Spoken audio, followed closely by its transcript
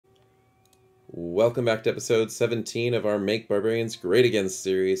Welcome back to episode 17 of our Make Barbarians Great Again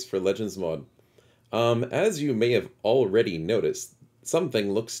series for Legends Mod. As you may have already noticed,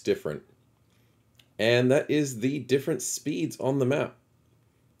 something looks different. And that is the different speeds on the map,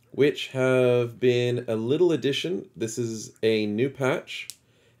 which have been a little addition. This is a new patch.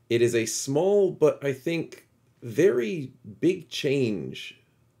 It is a small, but I think very big change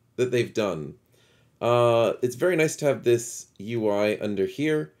that they've done. It's very nice to have this UI under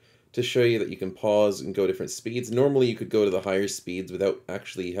here to show you that you can pause and go different speeds. Normally you could go to the higher speeds without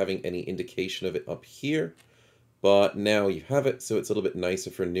actually having any indication of it up here, but now you have it, so it's a little bit nicer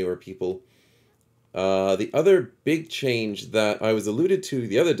for newer people. The other big change that I was alluded to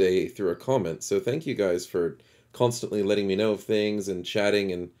the other day through a comment, so thank you guys for constantly letting me know of things and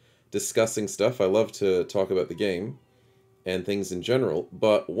chatting and discussing stuff. I love to talk about the game and things in general,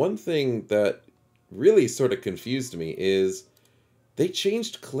 but one thing that really sort of confused me is they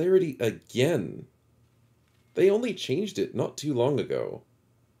changed clarity again. They only changed it not too long ago.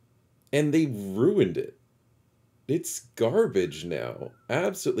 And they ruined it. It's garbage now.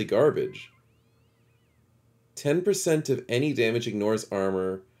 Absolutely garbage. 10% of any damage ignores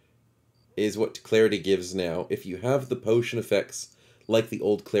armor is what clarity gives now. If you have the potion effects like the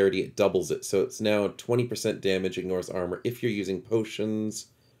old clarity, it doubles it. So it's now 20% damage ignores armor if you're using potions.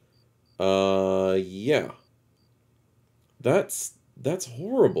 Yeah. That's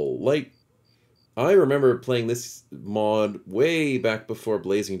horrible. Like, I remember playing this mod way back before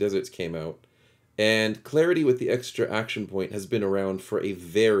Blazing Deserts came out, and clarity with the extra action point has been around for a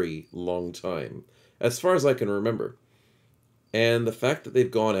very long time, as far as I can remember. And the fact that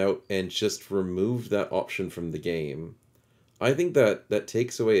they've gone out and just removed that option from the game, I think that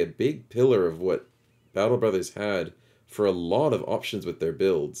takes away a big pillar of what Battle Brothers had for a lot of options with their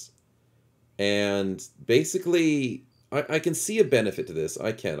builds. And basically, I can see a benefit to this.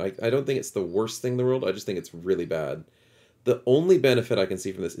 I can. I don't think it's the worst thing in the world. I just think it's really bad. The only benefit I can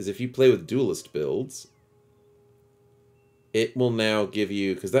see from this is if you play with duelist builds, it will now give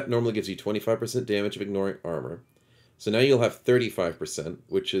you, because that normally gives you 25% damage of ignoring armor. So now you'll have 35%,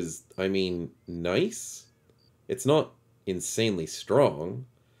 which is, I mean, nice. It's not insanely strong,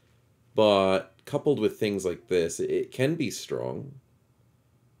 but coupled with things like this, it can be strong.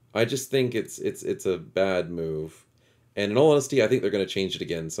 I just think it's a bad move. And in all honesty, I think they're going to change it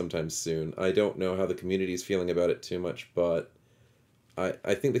again sometime soon. I don't know how the community is feeling about it too much, but I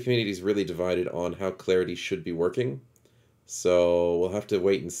think the community is really divided on how clarity should be working. So we'll have to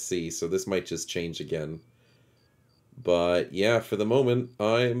wait and see. So this might just change again. But yeah, for the moment,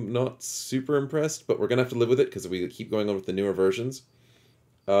 I'm not super impressed, but we're going to have to live with it because we keep going on with the newer versions.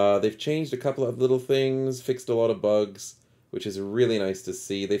 They've changed a couple of little things, fixed a lot of bugs, which is really nice to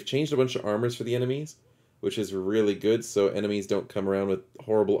see. They've changed a bunch of armors for the enemies, which is really good, so enemies don't come around with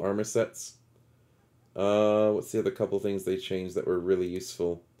horrible armor sets. What's the other couple things they changed that were really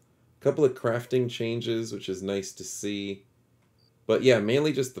useful? A couple of crafting changes, which is nice to see. But yeah,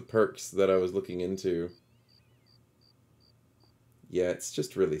 mainly just the perks that I was looking into. Yeah, it's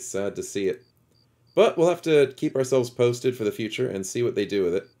just really sad to see it. But we'll have to keep ourselves posted for the future and see what they do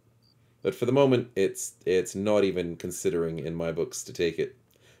with it. But for the moment, it's not even considering in my books to take it.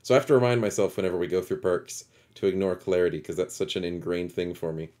 So I have to remind myself whenever we go through perks to ignore clarity, because that's such an ingrained thing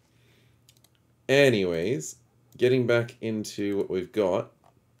for me. Anyways, getting back into what we've got.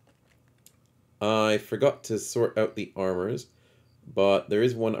 I forgot to sort out the armors, but there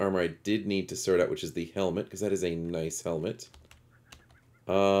is one armor I did need to sort out, which is the helmet, because that is a nice helmet.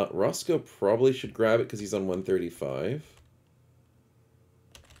 Roscoe probably should grab it because he's on 135.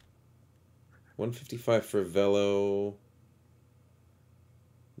 155 for Velo.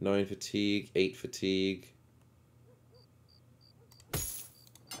 9 fatigue, 8 fatigue.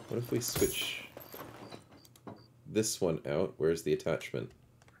 What if we switch this one out? Where's the attachment?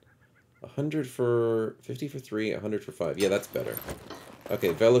 100 for... 50 for 3, 100 for 5. Yeah, that's better. Okay,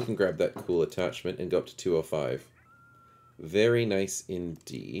 Velo can grab that cool attachment and go up to 205. Very nice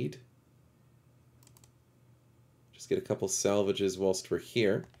indeed. Just get a couple salvages whilst we're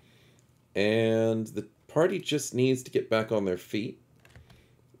here. And the party just needs to get back on their feet.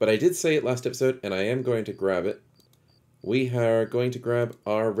 But I did say it last episode, and I am going to grab it. We are going to grab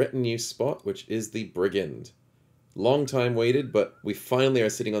our retinue spot, which is the Brigand. Long time waited, but we finally are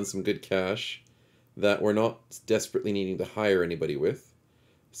sitting on some good cash that we're not desperately needing to hire anybody with.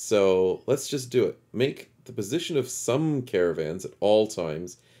 So let's just do it. Make the position of some caravans at all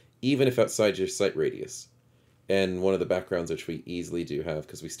times, even if outside your sight radius. And one of the backgrounds which we easily do have,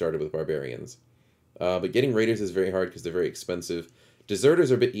 because we started with Barbarians. But getting raiders is very hard because they're very expensive.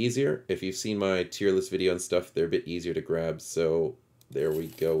 Deserters are a bit easier. If you've seen my tier list video and stuff, they're a bit easier to grab, so there we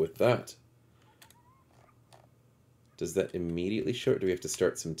go with that. Does that immediately show it? Do we have to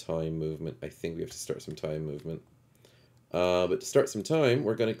start some time movement? I think we have to start some time movement. But to start some time,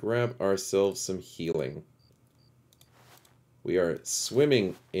 we're going to grab ourselves some healing. We are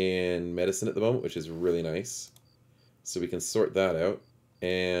swimming in medicine at the moment, which is really nice. So we can sort that out.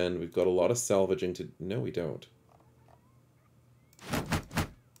 And we've got a lot of salvaging to... No, we don't.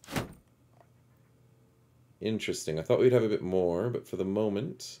 Interesting. I thought we'd have a bit more, but for the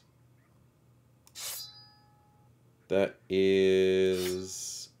moment... That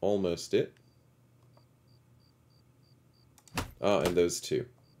is almost it. Ah, and those two.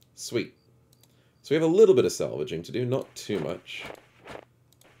 Sweet. So we have a little bit of salvaging to do, not too much.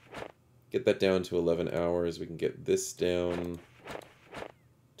 Get that down to 11 hours. We can get this down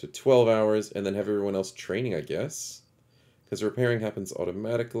to 12 hours, and then have everyone else training, I guess. Because repairing happens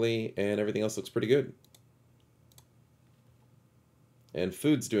automatically, and everything else looks pretty good. And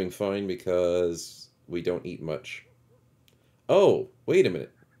food's doing fine because we don't eat much. Oh, wait a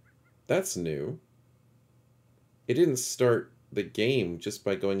minute. That's new. It didn't start the game just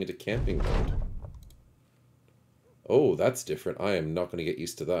by going into camping mode. Oh, that's different. I am not going to get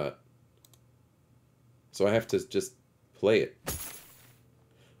used to that. So I have to just play it.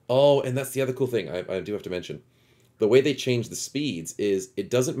 Oh, and that's the other cool thing I do have to mention. The way they change the speeds is it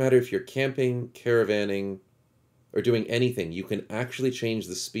doesn't matter if you're camping, caravanning, or doing anything. You can actually change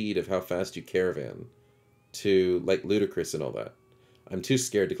the speed of how fast you caravan to, like, ludicrous and all that. I'm too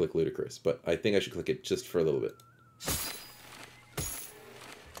scared to click ludicrous, but I think I should click it just for a little bit.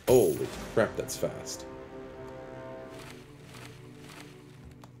 Holy crap, that's fast.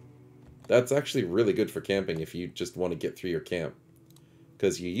 That's actually really good for camping if you just want to get through your camp.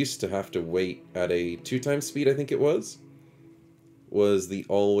 Because you used to have to wait at a 2x speed, I think it was the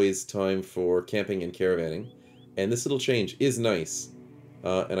always time for camping and caravanning. And this little change is nice.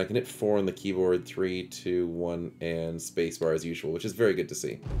 And I can hit 4 on the keyboard, 3, 2, 1, and spacebar as usual, which is very good to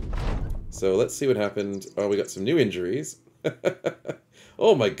see. So let's see what happened. Oh, we got some new injuries.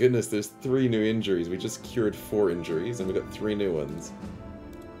 Oh my goodness, there's 3 new injuries. We just cured 4 injuries, and we got 3 new ones.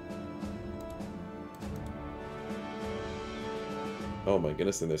 Oh my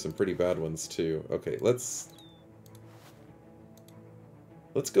goodness, and there's some pretty bad ones too. Okay, let's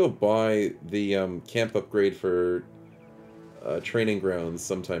go buy the camp upgrade for training grounds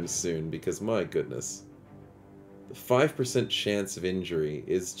sometime soon, because my goodness, the 5% chance of injury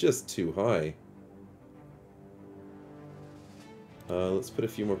is just too high. Let's put a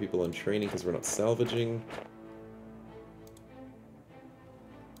few more people on training because we're not salvaging.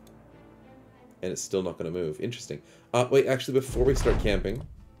 And it's still not going to move. Interesting. Wait, actually, before we start camping,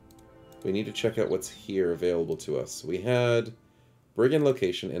 we need to check out what's here available to us. We had Brigand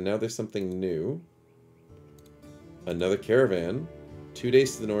location, and now there's something new. Another caravan. 2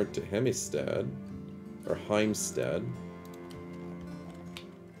 days to the north to Hemistad. Or Heimstad.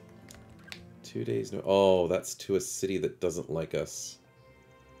 2 days no. Oh, that's to a city that doesn't like us.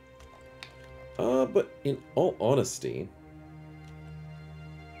 But in all honesty...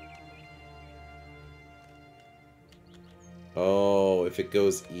 Oh, if it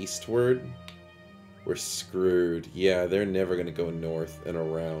goes eastward, we're screwed. Yeah, they're never going to go north and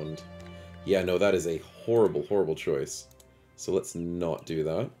around. Yeah, no, that is a horrible, horrible choice. So let's not do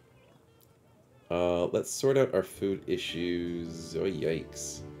that. Let's sort out our food issues. Oh,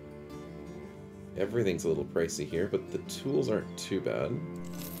 yikes. Everything's a little pricey here, but the tools aren't too bad.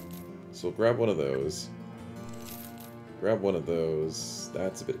 So we'll grab one of those. Grab one of those.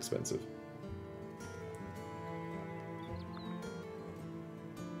 That's a bit expensive.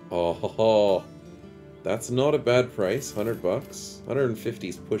 Oh, that's not a bad price. 100 bucks. 150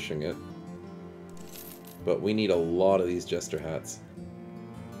 is pushing it. But we need a lot of these jester hats.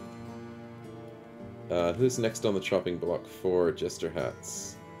 Who's next on the chopping block for jester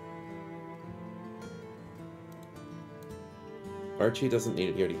hats? Archie doesn't need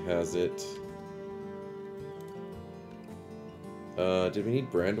it. He already has it. Did we need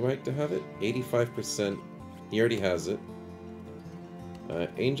Brandwag to have it? 85%. He already has it.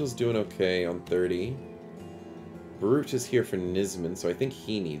 Angel's doing okay on 30. Brute is here for Nisman, so I think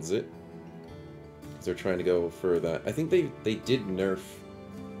he needs it. Because they're trying to go for that. I think they did nerf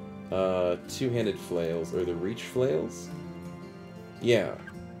two-handed flails, or the reach flails? Yeah.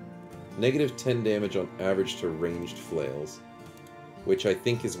 Negative 10 damage on average to ranged flails. Which I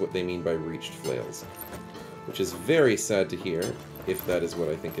think is what they mean by reached flails. Which is very sad to hear, if that is what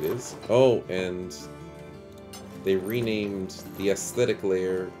I think it is. Oh, and... they renamed the aesthetic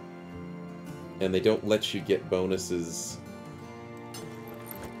layer, and they don't let you get bonuses.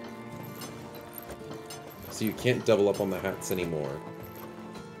 So you can't double up on the hats anymore.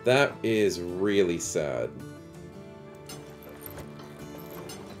 That is really sad.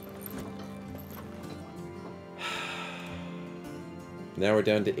 Now we're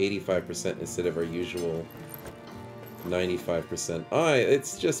down to 85% instead of our usual 95%.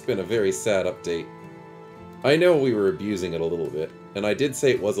 It's just been a very sad update. I know we were abusing it a little bit, and I did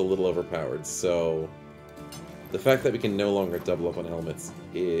say it was a little overpowered, so the fact that we can no longer double up on helmets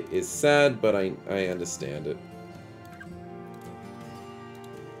is sad, but I understand it.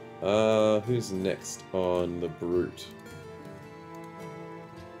 Who's next on the Brute?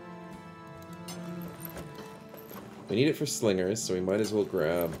 We need it for slingers, so we might as well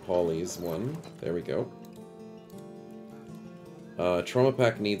grab Polly's one. There we go. Trauma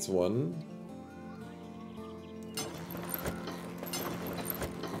Pack needs one.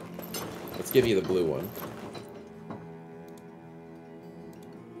 Let's give you the blue one.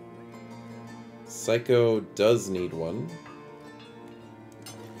 Psycho does need one.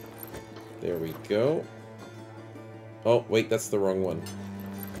 There we go. Oh, wait, that's the wrong one.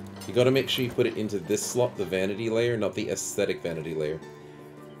 You gotta make sure you put it into this slot, the vanity layer, not the aesthetic vanity layer.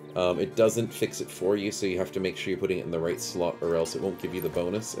 It doesn't fix it for you, so you have to make sure you're putting it in the right slot, or else it won't give you the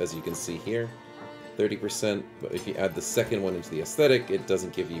bonus, as you can see here. 30%, but if you add the second one into the aesthetic, it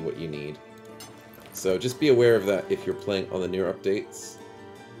doesn't give you what you need. So just be aware of that if you're playing on the newer updates.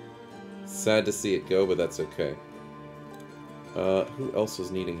 Sad to see it go, but that's okay. Who else was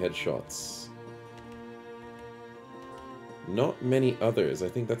needing headshots? Not many others. I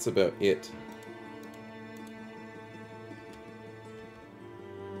think that's about it.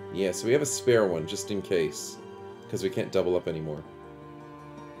 Yeah, so we have a spare one, just in case. Because we can't double up anymore.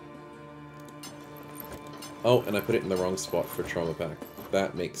 Oh, and I put it in the wrong spot for Trauma Pack.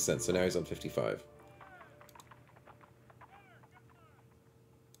 That makes sense. So now he's on 55.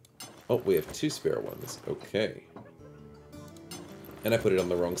 Oh, we have 2 spare ones. Okay. And I put it on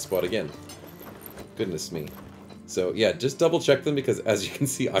the wrong spot again. Goodness me. So, yeah, just double check them, because as you can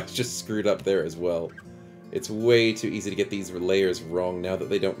see, I just screwed up there as well. It's way too easy to get these layers wrong now that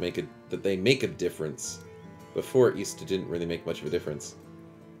they don't make they make a difference. Before it didn't really make much of a difference.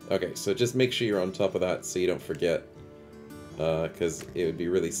 Okay, so just make sure you're on top of that so you don't forget. Because it would be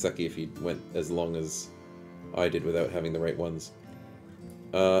really sucky if you went as long as I did without having the right ones.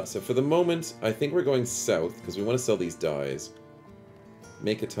 So for the moment, I think we're going south, because we want to sell these dyes.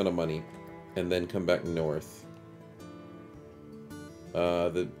 Make a ton of money, and then come back north.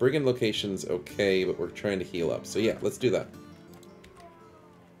 The brigand location's okay, but we're trying to heal up. So yeah, let's do that.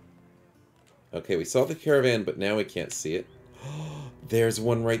 Okay, we saw the caravan, but now we can't see it. There's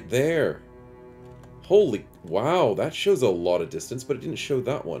one right there! Holy... wow, that shows a lot of distance, but it didn't show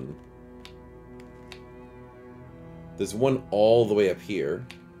that one. There's one all the way up here.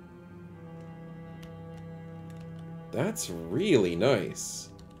 That's really nice.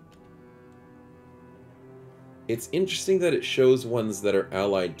 It's interesting that it shows ones that are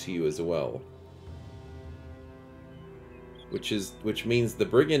allied to you as well. Which means the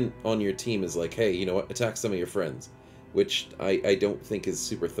brigand on your team is like, hey, you know what, attack some of your friends. Which I don't think is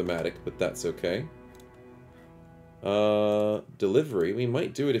super thematic, but that's okay. Delivery, we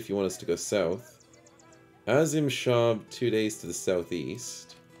might do it if you want us to go south. Azim Shab, 2 days to the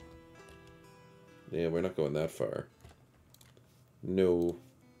southeast. Yeah, we're not going that far. No.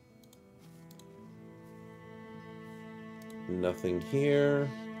 Nothing here.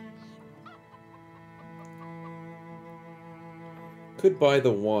 Could buy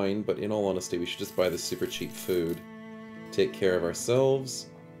the wine, but in all honesty, we should just buy the super cheap food. Take care of ourselves.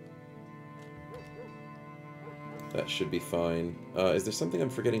 That should be fine. Is there something I'm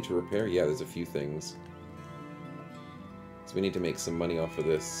forgetting to repair? Yeah, there's a few things. So we need to make some money off of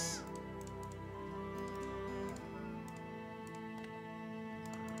this.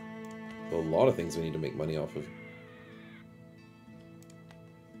 A lot of things we need to make money off of.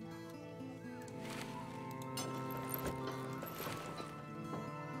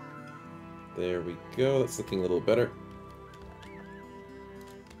 There we go, that's looking a little better.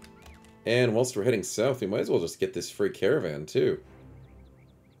 And whilst we're heading south, we might as well just get this free caravan, too.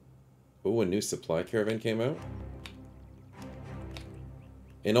 Oh, a new supply caravan came out.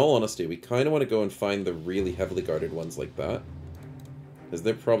 In all honesty, we kind of want to go and find the really heavily guarded ones like that. Because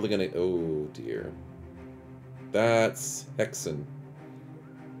they're probably going to... oh, dear. That's Hexen.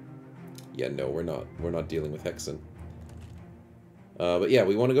 Yeah, no, we're not. We're not dealing with Hexen. But yeah,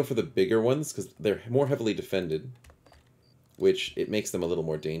 we want to go for the bigger ones, because they're more heavily defended. Which, it makes them a little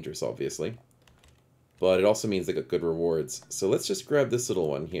more dangerous, obviously. But it also means they got good rewards. So let's just grab this little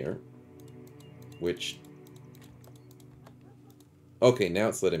one here. Which... okay, now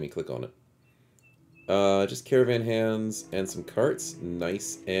it's letting me click on it. Just caravan hands and some carts.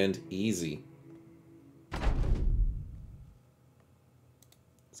 Nice and easy.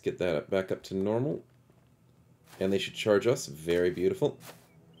 Let's get that back up to normal. And they should charge us. Very beautiful.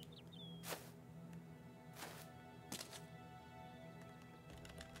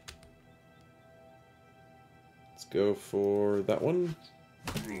 Let's go for that one.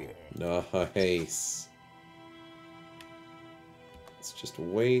 Nice. Let's just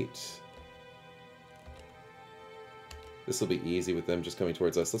wait. This will be easy with them just coming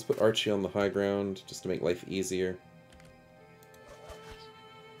towards us. Let's put Archie on the high ground just to make life easier.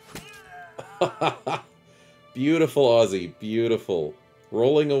 Beautiful, Aussie. Beautiful.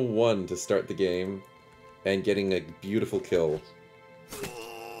 Rolling a 1 to start the game and getting a beautiful kill.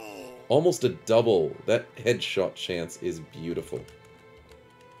 Almost a double. That headshot chance is beautiful.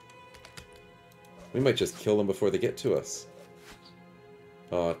 We might just kill them before they get to us.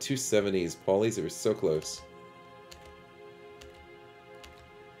 Aw, 270s. Polys, they were so close.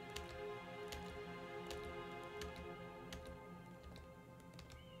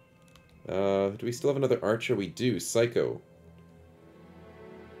 Do we still have another archer? We do. Psycho.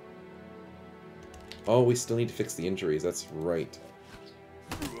 Oh, we still need to fix the injuries. That's right.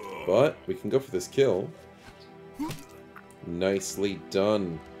 But we can go for this kill. Nicely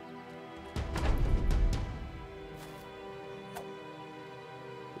done.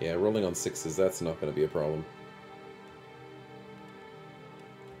 Yeah, rolling on 6s, that's not going to be a problem.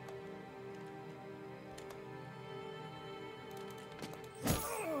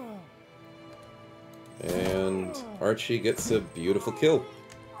 And Archie gets a beautiful kill.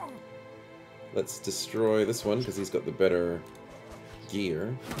 Let's destroy this one, because he's got the better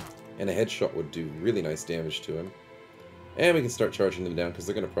gear. And a headshot would do really nice damage to him. And we can start charging them down, because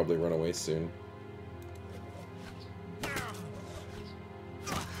they're going to probably run away soon.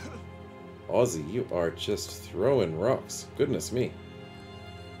 Aussie, you are just throwing rocks. Goodness me.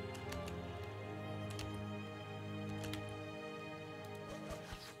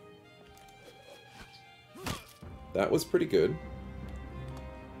 That was pretty good.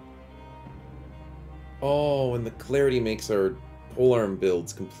 Oh, and the clarity makes our polearm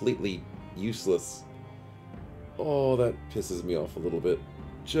builds completely useless. Oh, that pisses me off a little bit.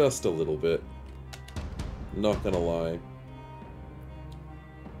 Just a little bit. Not gonna lie.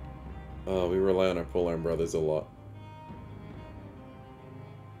 Oh, we rely on our polearm brothers a lot.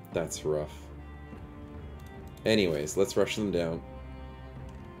 That's rough. Anyways, let's rush them down.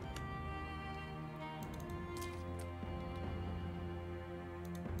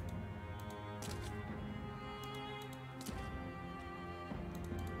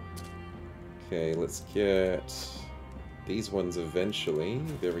 Okay, let's get these ones eventually.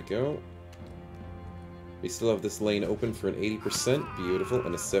 There we go. We still have this lane open for an 80%. Beautiful.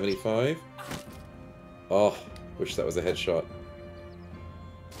 And a 75. Oh, wish that was a headshot.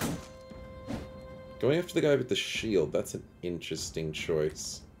 Going after the guy with the shield. That's an interesting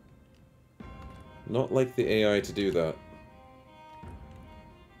choice. Not like the AI to do that.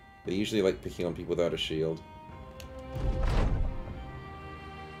 They usually like picking on people without a shield.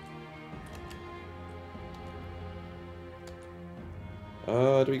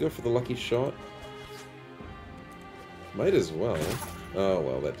 Do we go for the lucky shot? Might as well. Oh,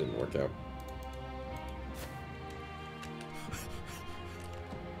 well, that didn't work out.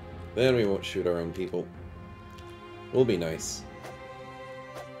 Then we won't shoot our own people. We'll be nice.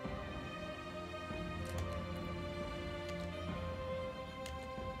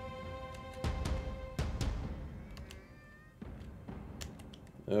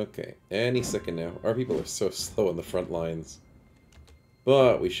 Okay, any second now. Our people are so slow on the front lines.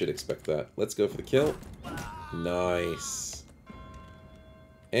 But we should expect that. Let's go for the kill. Nice.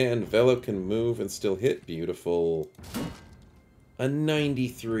 And Velo can move and still hit. Beautiful. A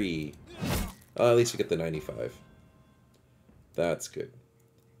 93. At least we get the 95. That's good.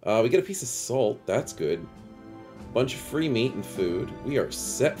 We get a piece of salt. That's good. Bunch of free meat and food. We are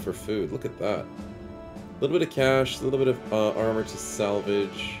set for food. Look at that. A little bit of cash. A little bit of armor to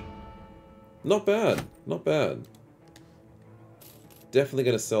salvage. Not bad. Not bad. Definitely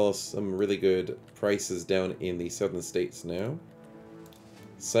going to sell us some really good prices down in the southern states now.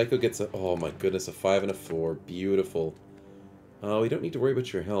 Psycho gets a... Oh my goodness, a 5 and a 4. Beautiful. We don't need to worry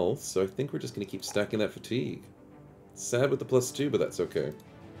about your health, so I think we're just going to keep stacking that fatigue. Sad with the +2, but that's okay.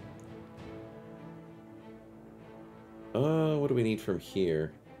 What do we need from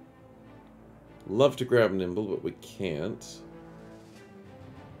here? Love to grab Nimble, but we can't.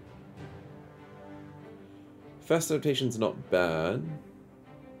 Fast adaptation's not bad,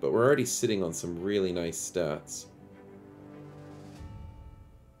 but we're already sitting on some really nice stats.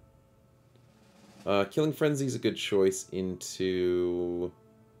 Killing Frenzy's a good choice into...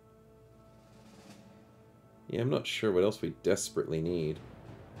 Yeah, I'm not sure what else we desperately need.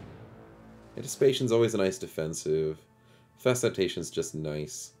 Anticipation's always a nice defensive. Fast adaptation's just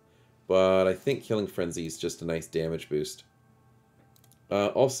nice. But I think Killing Frenzy is just a nice damage boost.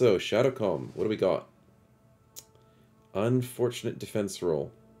 Also, Shadow Calm. What do we got? Unfortunate defense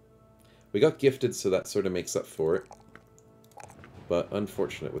roll. We got gifted, so that sort of makes up for it. But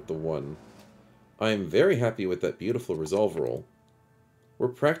unfortunate with the 1. I am very happy with that beautiful resolve roll. We're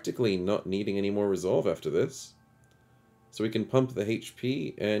practically not needing any more resolve after this. So we can pump the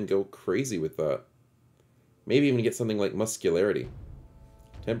HP and go crazy with that. Maybe even get something like Muscularity.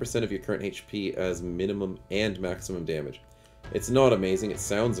 10% of your current HP as minimum and maximum damage. It's not amazing. It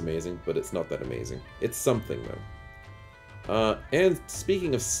sounds amazing, but it's not that amazing. It's something, though. And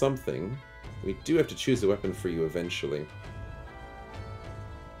speaking of something, we do have to choose a weapon for you eventually.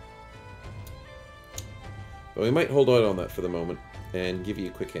 But we might hold out on that for the moment and give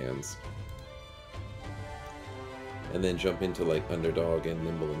you quick hands. And then jump into like underdog and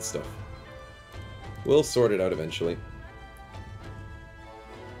nimble and stuff. We'll sort it out eventually.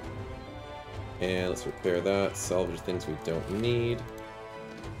 And let's repair that, salvage things we don't need.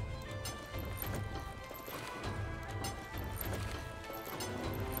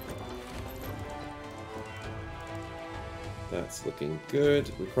 That's looking good.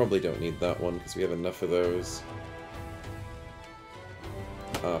 We probably don't need that one because we have enough of those.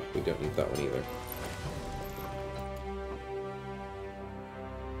 We don't need that one either.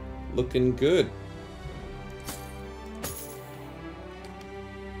 Looking good.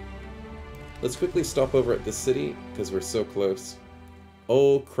 Let's quickly stop over at this city because we're so close.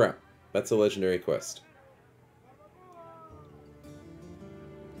 Oh crap, that's a legendary quest.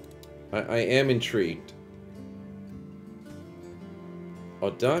 I am intrigued.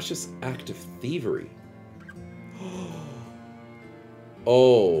 Audacious act of thievery.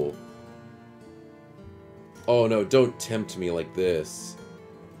 Oh. Oh no, don't tempt me like this.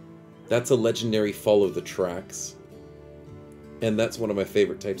 That's a legendary follow the tracks. And that's one of my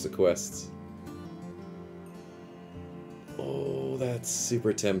favorite types of quests. Oh, that's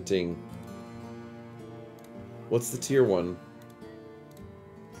super tempting. What's the tier 1?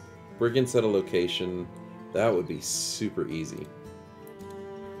 Brigands at a location. That would be super easy.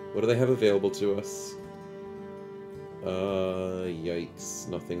 What do they have available to us? Yikes.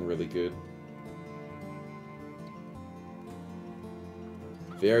 Nothing really good.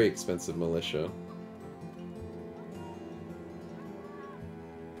 Very expensive militia.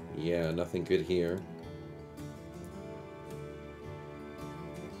 Yeah, nothing good here.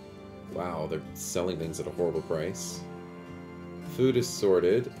 Wow, they're selling things at a horrible price. Food is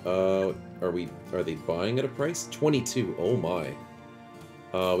sorted. Are they buying at a price? 22. Oh my.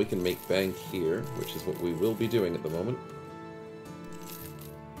 We can make bank here, which is what we will be doing at the moment.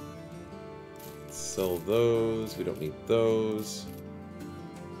 Sell those. We don't need those.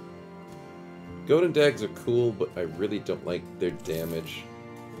 Goat and dags are cool, but I really don't like their damage.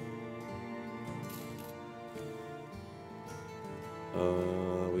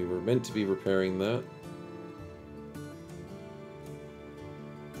 We were meant to be repairing that.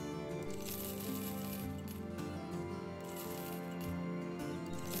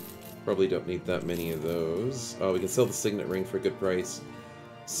 Probably don't need that many of those. We can sell the signet ring for a good price.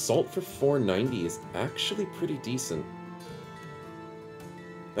 Salt for $4.90 is actually pretty decent.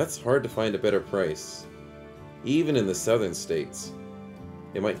 That's hard to find a better price. Even in the southern states.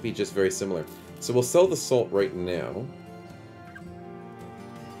 It might be just very similar. So we'll sell the salt right now.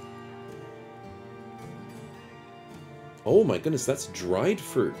 Oh my goodness, that's dried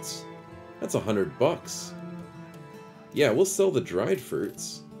fruits. That's $100. Yeah, we'll sell the dried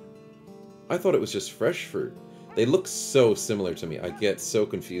fruits. I thought it was just fresh fruit. They look so similar to me. I get so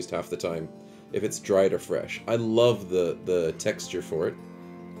confused half the time if it's dried or fresh. I love the texture for it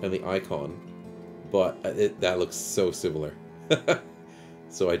and the icon, but that looks so similar.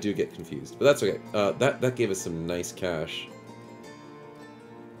 So I do get confused, but that's okay. That gave us some nice cash.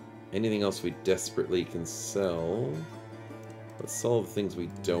 Anything else we desperately can sell? Let's sell the things we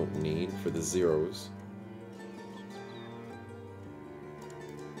don't need for the zeros.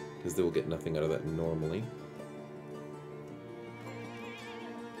 Because they will get nothing out of that normally.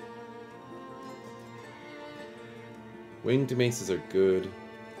 Winged maces are good.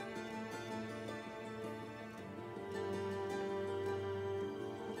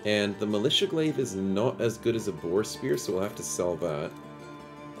 And the militia glaive is not as good as a boar spear, so we'll have to sell that.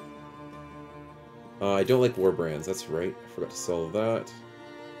 I don't like war brands, that's right. I forgot to sell that.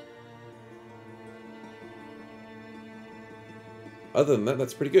 Other than that,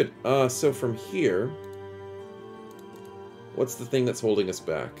 that's pretty good. So from here, what's the thing that's holding us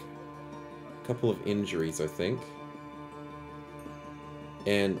back? A couple of injuries, I think.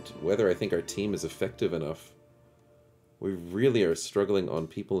 and whether I think our team is effective enough. We really are struggling on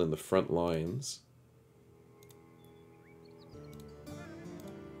people in the front lines.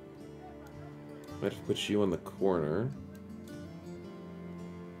 Might have put you on the corner.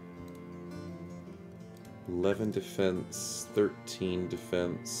 11 defense, 13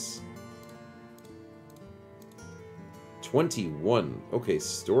 defense. 21. Okay,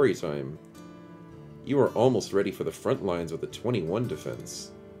 story time. You are almost ready for the front lines with a 21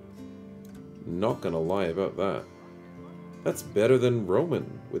 defense. Not gonna lie about that. That's better than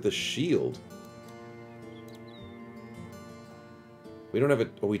Roman with a shield. We don't have a...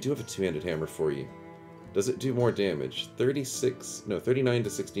 Oh, we do have a two-handed hammer for you. Does it do more damage? 36... No, 39 to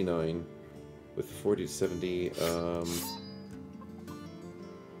 69. With 40 to 70.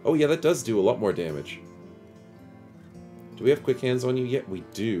 Oh, yeah, that does do a lot more damage. Do we have quick hands on you yet? We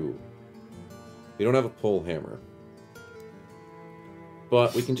do. We don't have a pole hammer.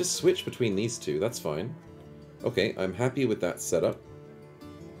 But we can just switch between these two. That's fine. Okay, I'm happy with that setup.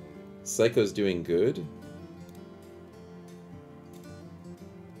 Psycho's doing good.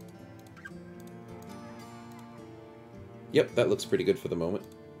 Yep, that looks pretty good for the moment.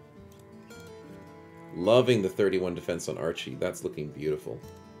 Loving the 31 defense on Archie. That's looking beautiful.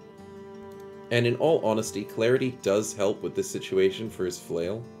 And in all honesty, Clarity does help with this situation for his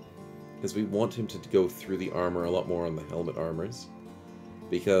flail. Because we want him to go through the armor a lot more on the helmet armors.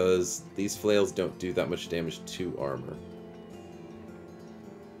 Because these flails don't do that much damage to armor.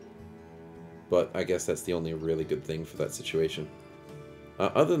 But I guess that's the only really good thing for that situation.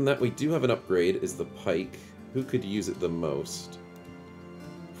 Other than that, we do have an upgrade, is the pike. Who could use it the most?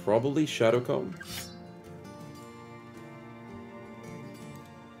 Probably Shadowcomb.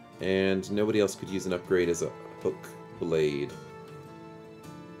 And nobody else could use an upgrade as a hook blade.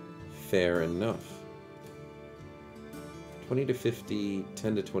 Fair enough. 20 to 50,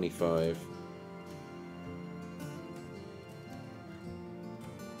 10 to 25.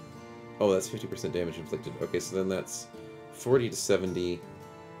 Oh, that's 50% damage inflicted. Okay, so then that's 40 to 70.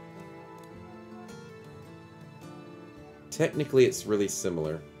 Technically, it's really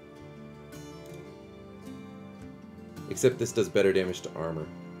similar. Except this does better damage to armor.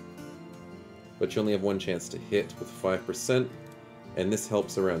 But you only have one chance to hit with 5%, and this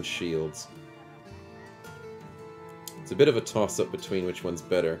helps around shields. It's a bit of a toss-up between which one's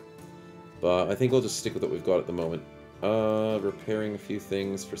better, but I think we'll just stick with what we've got at the moment. Repairing a few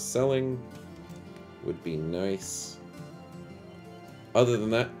things for selling would be nice. Other than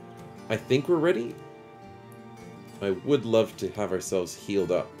that, I think we're ready. I would love to have ourselves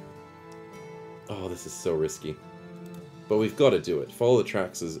healed up. Oh, this is so risky. But we've got to do it. Follow the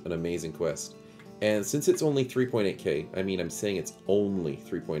Tracks is an amazing quest. And since it's only 3.8k, I mean, I'm saying it's only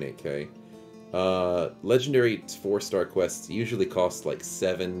 3.8k, legendary 4-star quests usually cost like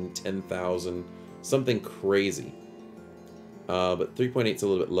 7, 10,000, something crazy. But 3.8 is a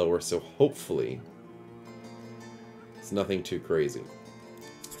little bit lower, so hopefully it's nothing too crazy.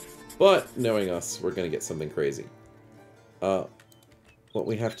 But knowing us, we're going to get something crazy. What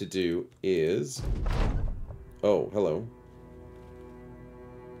we have to do is... Oh, hello.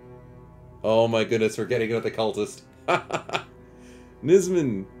 Oh my goodness, we're getting at the cultist.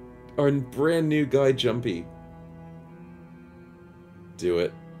 Nisman, our brand new guy Jumpy. Do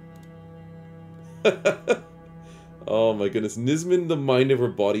it. Oh my goodness. Nisman, the Mind Over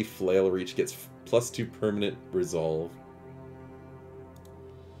Body Flail Reach gets +2 permanent resolve.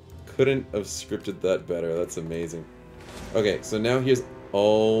 Couldn't have scripted that better. That's amazing. Okay, so now here's...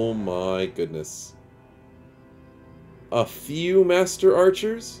 Oh my goodness. A few Master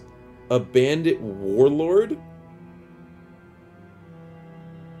Archers? A Bandit Warlord?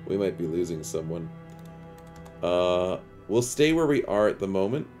 We might be losing someone. We'll stay where we are at the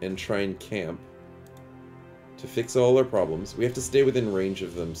moment and try and camp to fix all our problems. We have to stay within range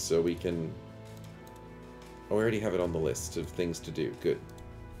of them so we can... Oh, I already have it on the list of things to do. Good.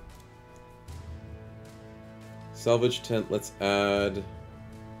 Salvage tent, let's add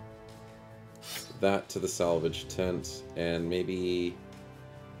that to the salvage tent, and maybe...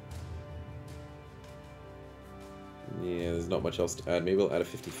 Yeah, there's not much else to add. Maybe we'll add a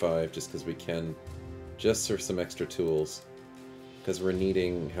 55 just because we can, just for some extra tools. Because we're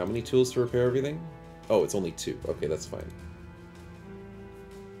needing how many tools to repair everything? Oh, it's only 2. Okay, that's fine.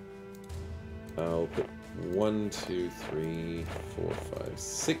 I'll put 1, 2, 3, 4, 5,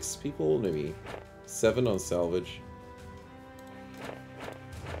 6 people, maybe 7 on salvage.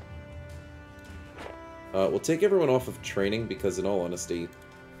 We'll take everyone off of training because, in all honesty,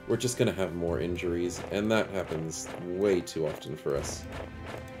 we're just going to have more injuries, and that happens way too often for us.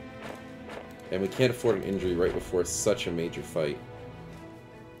 And we can't afford an injury right before such a major fight.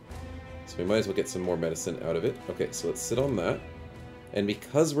 we might as well get some more medicine out of it. Okay, so let's sit on that. And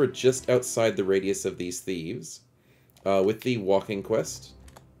because we're just outside the radius of these thieves, with the walking quest...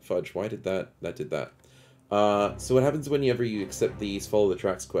 Fudge, why did that? That did that. So what happens whenever you accept these follow the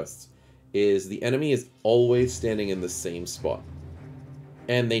tracks quests is the enemy is always standing in the same spot.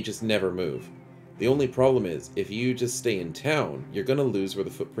 And they just never move. The only problem is, if you just stay in town, you're going to lose where the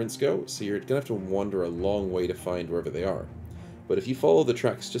footprints go, so you're going to have to wander a long way to find wherever they are. But if you follow the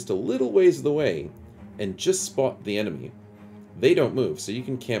tracks just a little ways of the way, and just spot the enemy, they don't move, so you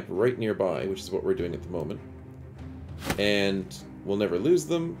can camp right nearby, which is what we're doing at the moment. And we'll never lose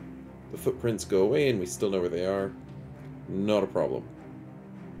them. The footprints go away, and we still know where they are. Not a problem.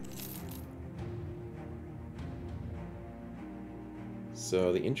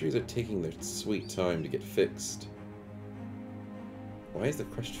 So the injuries are taking their sweet time to get fixed. Why is the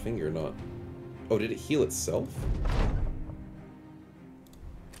crushed finger not... Oh, did it heal itself?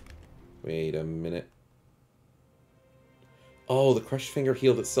 Wait a minute. Oh, the crushed finger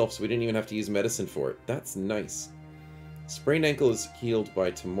healed itself, so we didn't even have to use medicine for it. That's nice. Sprained ankle is healed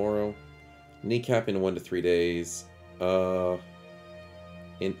by tomorrow. Kneecap in 1 to 3 days.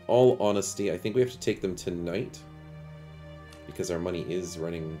 In all honesty, I think we have to take them tonight. Because our money is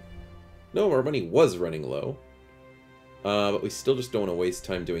running... No, our money was running low. But we still just don't want to waste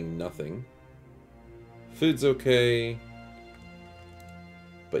time doing nothing. Food's okay.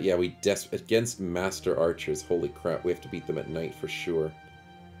 But yeah, against Master Archers, holy crap, we have to beat them at night for sure.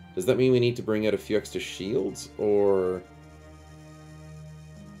 Does that mean we need to bring out a few extra shields, or...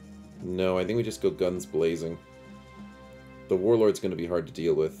 No, I think we just go guns blazing. The Warlord's going to be hard to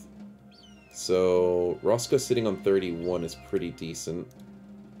deal with. So, Roscoe sitting on 31 is pretty decent.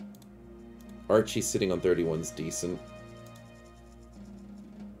 Archie sitting on 31 is decent.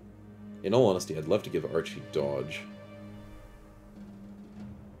 In all honesty, I'd love to give Archie dodge.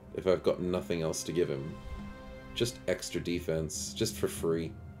 If I've got nothing else to give him. Just extra defense, just for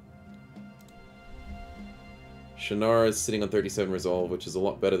free. Shannara is sitting on 37 resolve, which is a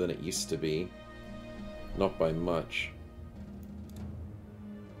lot better than it used to be. Not by much.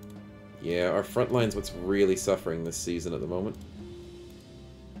 Yeah, our front line's what's really suffering this season at the moment.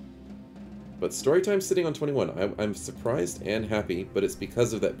 But Storytime's sitting on 21. I'm surprised and happy, but it's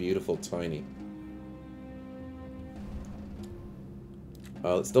because of that beautiful Tiny.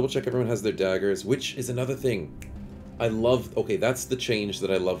 Let's double check everyone has their daggers, which is another thing. I love... Okay, that's the change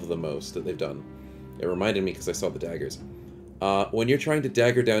that I love the most that they've done. It reminded me because I saw the daggers. When you're trying to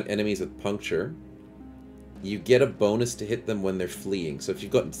dagger down enemies with puncture, you get a bonus to hit them when they're fleeing. So if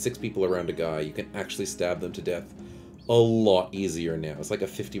you've got 6 people around a guy, you can actually stab them to death a lot easier now. It's like a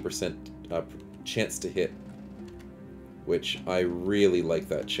 50% chance to hit, which I really like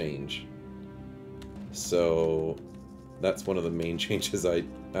that change. So that's one of the main changes I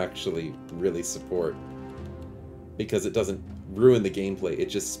actually really support, because it doesn't ruin the gameplay, it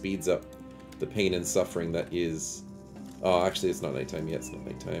just speeds up the pain and suffering that is... Oh, actually it's not nighttime yet, it's not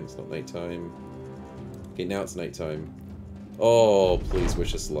nighttime, it's not nighttime. Okay, now it's nighttime. Oh, please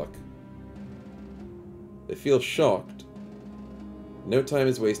wish us luck. They feel shocked. No time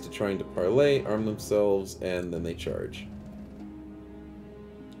is wasted trying to parlay, arm themselves, and then they charge.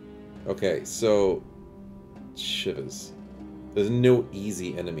 Okay, so... Shivers. There's no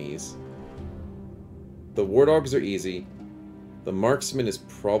easy enemies. The War Dogs are easy. The Marksman is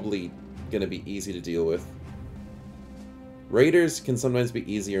probably going to be easy to deal with. Raiders can sometimes be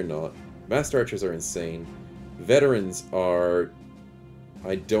easy or not. Master Archers are insane. Veterans are...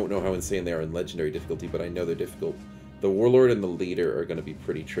 I don't know how insane they are in Legendary difficulty, but I know they're difficult. The Warlord and the Leader are going to be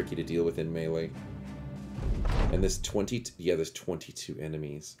pretty tricky to deal with in melee. And there's 22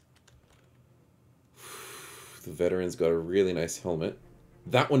 enemies. The Veteran's got a really nice helmet.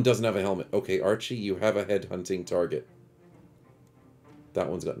 That one doesn't have a helmet. Okay, Archie, you have a head-hunting target. That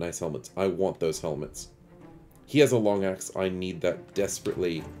one's got nice helmets. I want those helmets. He has a long axe. I need that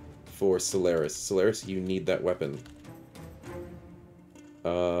desperately for Solaris. Solaris, you need that weapon.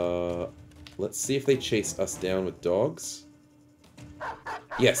 Let's see if they chase us down with dogs.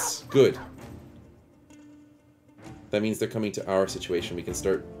 Yes, good. That means they're coming to our situation. We can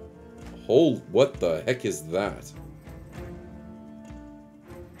start... what the heck is that?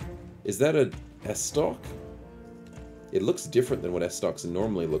 Is that a S-Stock? It looks different than what S-Stocks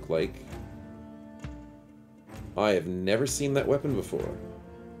normally look like. I have never seen that weapon before.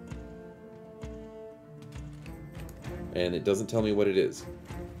 And it doesn't tell me what it is.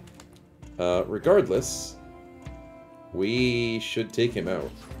 Regardless, we should take him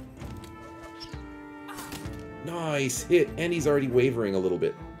out. Nice hit! And he's already wavering a little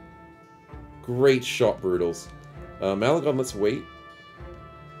bit. Great shot, Brutals. Malagon, let's wait.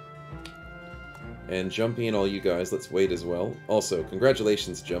 And Jumpy and all you guys, let's wait as well. Also,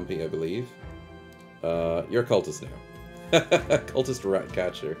 congratulations, Jumpy, I believe. You're a cultist now. Cultist rat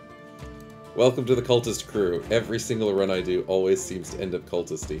catcher. Welcome to the cultist crew. Every single run I do always seems to end up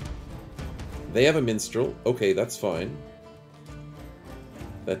cultisty. They have a minstrel. Okay, that's fine.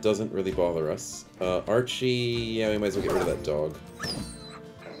 That doesn't really bother us. Archie, yeah, we might as well get rid of that dog.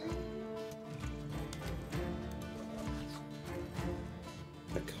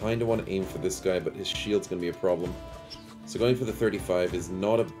 I kind of want to aim for this guy, but his shield's going to be a problem. So going for the 35 is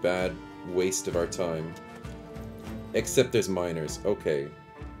not a bad waste of our time. Except there's miners. Okay.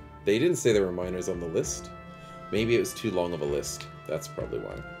 They didn't say there were miners on the list. Maybe it was too long of a list. That's probably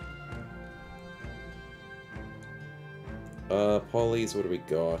why. Polys, what do we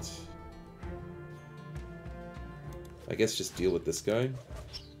got? I guess just deal with this guy.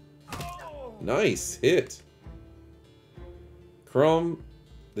 Nice hit! Chrome,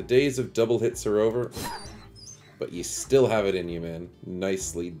 the days of double hits are over. But you still have it in you, man.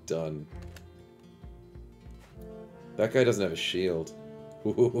 Nicely done. That guy doesn't have a shield.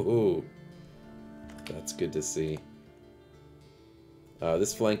 Ooh, that's good to see.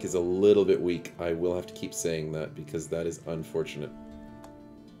 This flank is a little bit weak. I will have to keep saying that because that is unfortunate.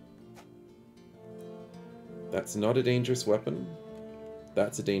 That's not a dangerous weapon.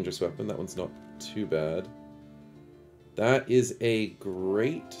 That's a dangerous weapon. That one's not too bad. That is a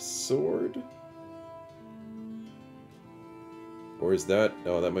great sword. Or is that...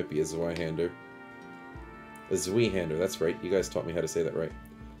 Oh, that might be a Zweihander. A Zweihander, that's right. You guys taught me how to say that right.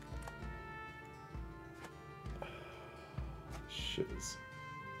 Shiz.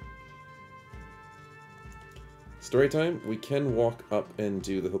 Story time. We can walk up and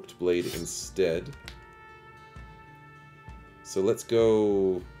do the hooked blade instead. So let's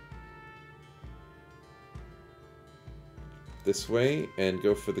go this way and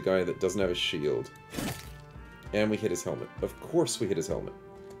go for the guy that doesn't have a shield. And we hit his helmet. Of course we hit his helmet.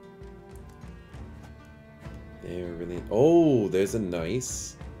 There, really... Oh, there's a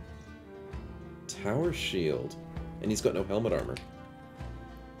nice tower shield. And he's got no helmet armor.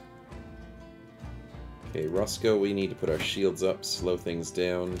 Okay, Roscoe, we need to put our shields up, slow things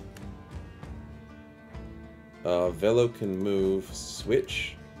down. Velo can move,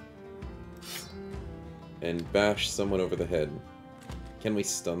 switch, and bash someone over the head. Can we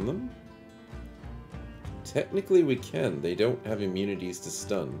stun them? Technically we can. They don't have immunities to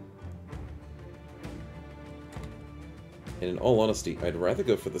stun. And in all honesty, I'd rather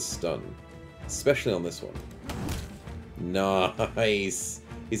go for the stun. Especially on this one. Nice!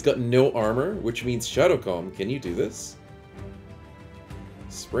 He's got no armor, which means Shadowcom. Can you do this?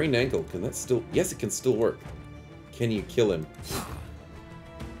 Sprained ankle. Can that still... Yes, it can still work. Can you kill him?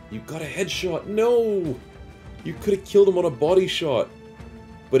 You got a headshot. No! You could have killed him on a body shot.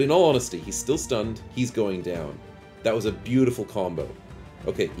 But in all honesty, he's still stunned. He's going down. That was a beautiful combo.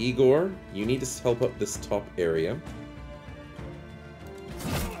 Okay, Igor, you need to help up this top area.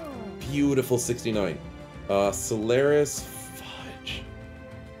 Beautiful 69. Solaris, fudge.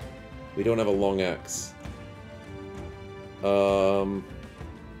 We don't have a long axe.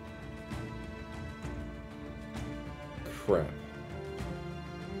 Crap.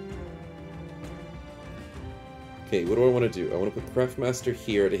 Okay, what do I want to do? I want to put Craftmaster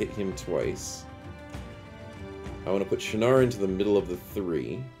here to hit him twice. I want to put Shannara into the middle of the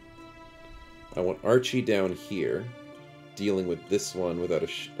 3. I want Archie down here, dealing with this one without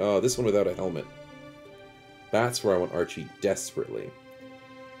a this one without a helmet. That's where I want Archie desperately.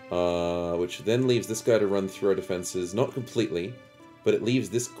 Which then leaves this guy to run through our defenses, not completely, but it leaves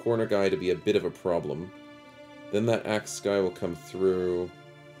this corner guy to be a bit of a problem. Then that axe guy will come through.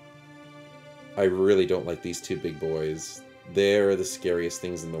 I really don't like these two big boys. They're the scariest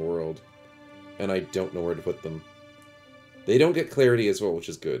things in the world. And I don't know where to put them. They don't get clarity as well, which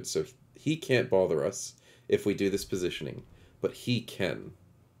is good. So he can't bother us if we do this positioning. But he can.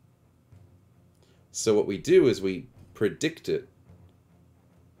 So what we do is we predict it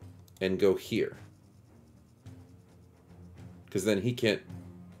and go here. Because then he can't...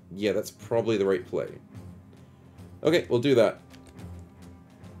 Yeah, that's probably the right play. Okay, we'll do that.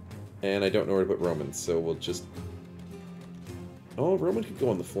 And I don't know where to put Roman, so we'll just... Oh, Roman could go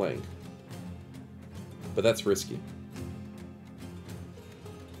on the flank. But that's risky.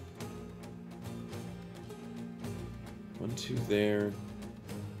 One, two there.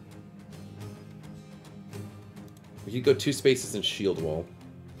 We could go 2 spaces in shield wall.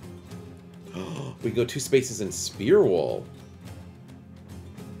 We could go 2 spaces in spear wall.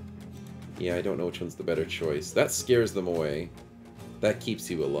 Yeah, I don't know which one's the better choice. That scares them away. That keeps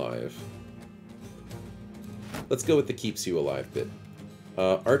you alive. Let's go with the keeps you alive bit.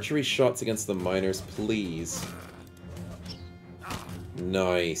 Archery shots against the miners, please.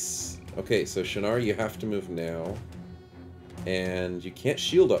 Nice. Okay, so Shannara, you have to move now. And you can't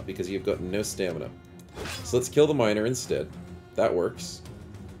shield up because you've got no stamina. So let's kill the miner instead. That works.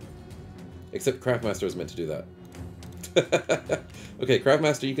 Except Craftmaster was meant to do that. Okay,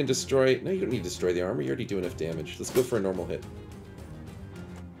 Craftmaster, you can destroy... No, you don't need to destroy the armor. You already do enough damage. Let's go for a normal hit.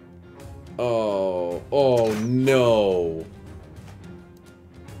 Oh. Oh, no.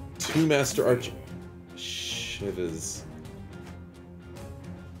 Two Master Archer... Shivers.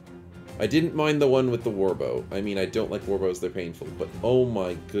 I didn't mind the one with the warbow. I mean, I don't like warbows, they're painful. But oh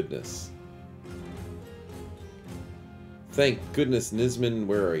my goodness. Thank goodness, Nisman,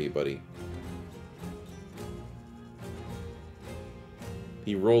 where are you, buddy?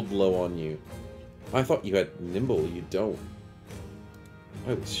 He rolled low on you. I thought you had Nimble. You don't.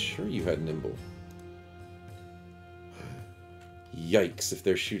 I was sure you had Nimble. Yikes, if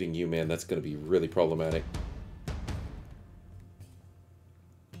they're shooting you, man, that's going to be really problematic.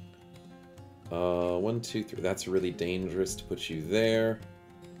 1, 2, 3. That's really dangerous to put you there.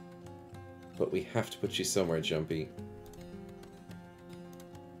 But we have to put you somewhere, Jumpy.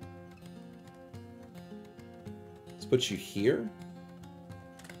 Let's put you here.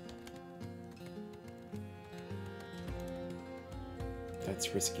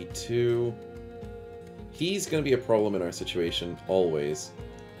 That's risky too. He's going to be a problem in our situation, always.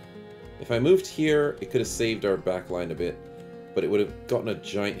 If I moved here, it could have saved our backline a bit, but it would have gotten a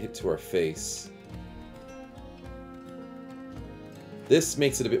giant hit to our face. This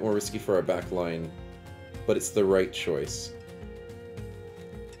makes it a bit more risky for our backline, but it's the right choice.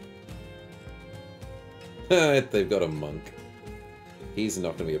 They've got a monk. He's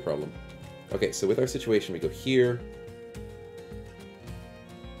not going to be a problem. Okay, so with our situation, we go here.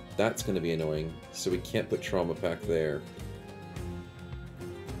 That's going to be annoying, so we can't put Trauma Pack there.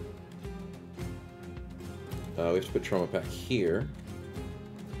 We have to put Trauma Pack here.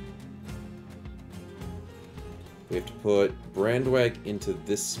 We have to put Brandwag into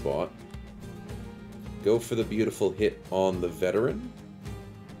this spot. Go for the beautiful hit on the Veteran.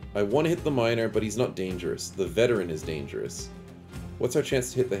 I want to hit the Miner, but he's not dangerous. The Veteran is dangerous. What's our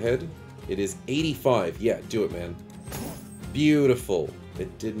chance to hit the head? It is 85. Yeah, do it, man. Beautiful.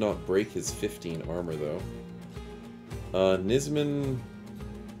 It did not break his 15 armor, though. Nisman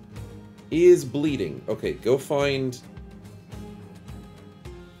is bleeding. Okay, go find...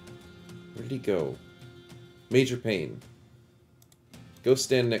 Where did he go? Major Pain. Go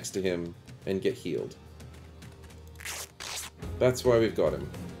stand next to him and get healed. That's why we've got him.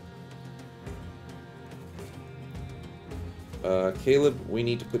 Caleb, we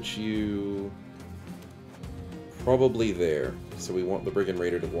need to put you... probably there. So we want the Brigand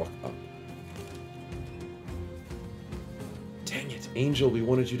Raider to walk up. Dang it, Angel, we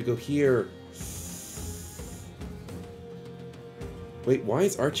wanted you to go here. Wait, why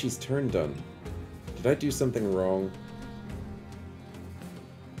is Archie's turn done? Did I do something wrong?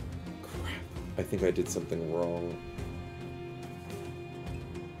 Crap, I think I did something wrong.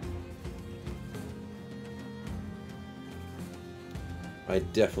 I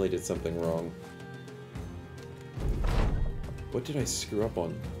definitely did something wrong. What did I screw up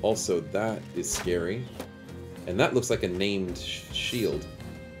on? Also, that is scary. And that looks like a named shield.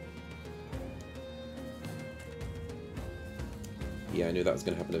 Yeah, I knew that was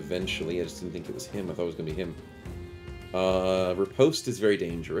going to happen eventually. I just didn't think it was him. I thought it was going to be him. Riposte is very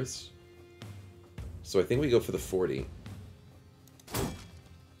dangerous. So I think we go for the 40.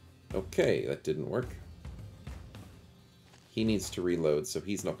 Okay, that didn't work. He needs to reload, so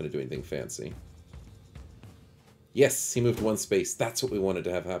he's not going to do anything fancy. Yes, he moved one space. That's what we wanted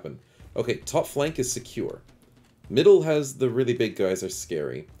to have happen. Okay, top flank is secure. Middle has the really big guys are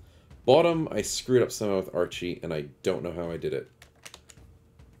scary. Bottom, I screwed up somehow with Archie, and I don't know how I did it.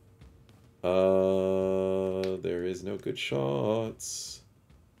 There is no good shots.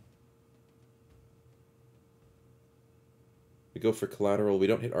 We go for collateral. We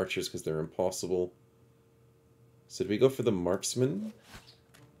don't hit archers because they're impossible. So do we go for the marksman?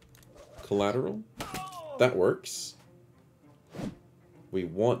 Collateral? That works. We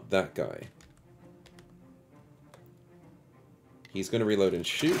want that guy. He's going to reload and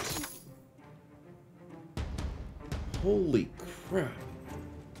shoot. Holy crap.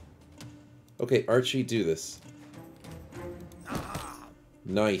 Okay, Archie, do this.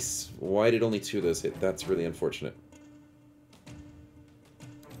 Nice. Why did only 2 of those hit? That's really unfortunate.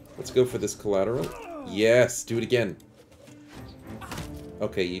 Let's go for this collateral. Yes, do it again.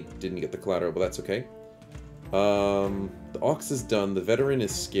 Okay, you didn't get the collateral, but that's okay. The Ox is done. The Veteran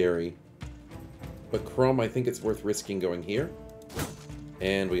is scary. But Crom, I think it's worth risking going here.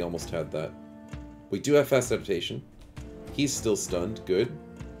 And we almost had that. We do have fast adaptation. He's still stunned. Good.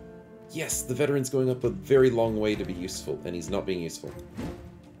 Yes, the veteran's going up a very long way to be useful, and he's not being useful.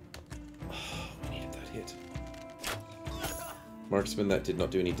 Oh, we needed that hit. Marksman, that did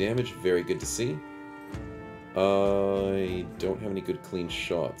not do any damage. Very good to see. I don't have any good clean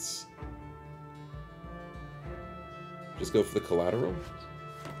shots. Just go for the collateral?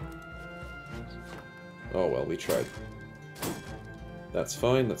 Oh well, we tried. That's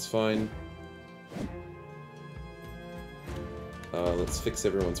fine, that's fine. Let's fix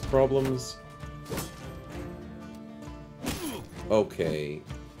everyone's problems. Okay.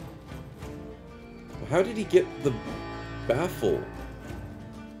 How did he get the baffle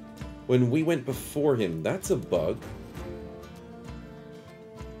when we went before him? That's a bug.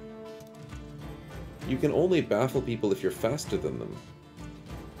 You can only baffle people if you're faster than them.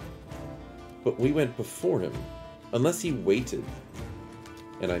 But we went before him. Unless he waited.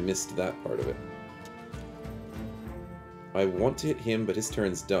 And I missed that part of it. I want to hit him, but his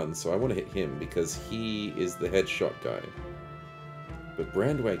turn's done, so I want to hit him because he is the headshot guy. But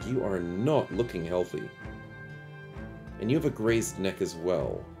Brandwag, you are not looking healthy. And you have a grazed neck as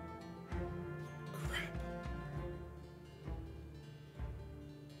well. Crap.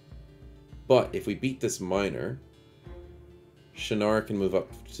 But if we beat this miner, Shannara can move up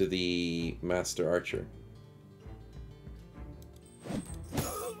to the Master Archer.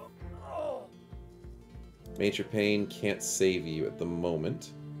 Major Pain can't save you at the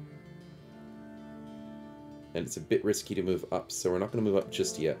moment. And it's a bit risky to move up, so we're not going to move up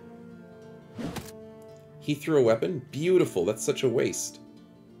just yet. He threw a weapon? Beautiful, that's such a waste.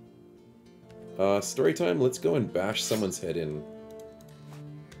 Story time, let's go and bash someone's head in.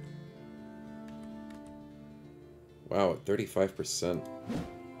 Wow, at 35%.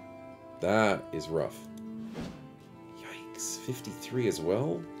 That is rough. Yikes, 53 as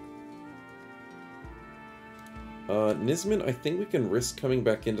well? Nisman, I think we can risk coming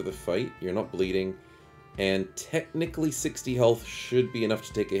back into the fight. You're not bleeding. And technically 60 health should be enough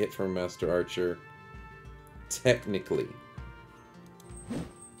to take a hit from Master Archer. Technically.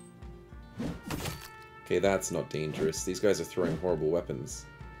 Okay, that's not dangerous. These guys are throwing horrible weapons.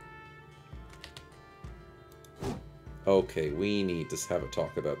 Okay, we need to have a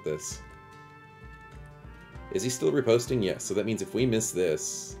talk about this. Is he still reposting? Yes, so that means if we miss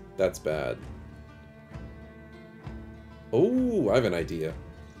this, that's bad. Oh, I have an idea.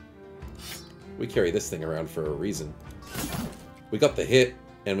 We carry this thing around for a reason. We got the hit,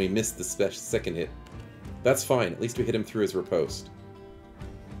 and we missed the second hit. That's fine. At least we hit him through his riposte.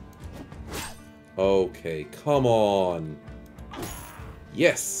 Okay, come on.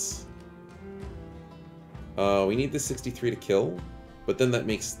 Yes! We need this 63 to kill, but then that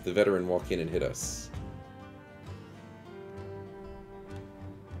makes the veteran walk in and hit us.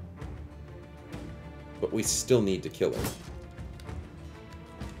 But we still need to kill him.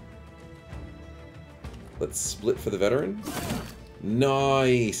 Let's split for the veteran.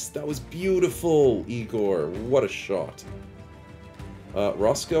 Nice! That was beautiful, Igor. What a shot.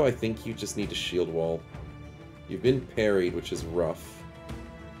 Roscoe, I think you just need to shield wall. You've been parried, which is rough.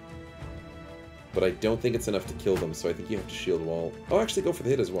 But I don't think it's enough to kill them, so I think you have to shield wall. Oh, actually go for the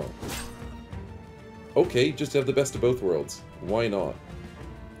hit as well. Okay, just have the best of both worlds. Why not?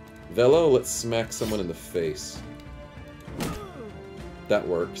 Velo, let's smack someone in the face. That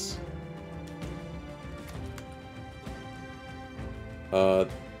works.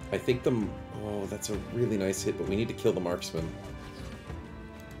 I think the... Oh, that's a really nice hit, but we need to kill the marksman.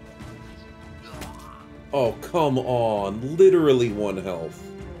 Oh, come on! Literally 1 health.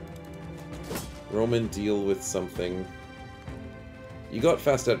 Roman, deal with something. You got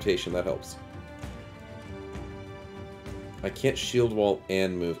fast adaptation, that helps. I can't shield wall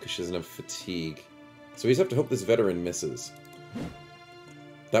and move because she doesn't have fatigue. So we just have to hope this veteran misses.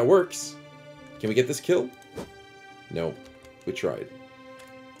 That works! Can we get this kill? No. We tried.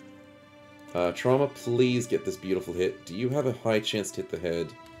 Trauma, please get this beautiful hit. Do you have a high chance to hit the head?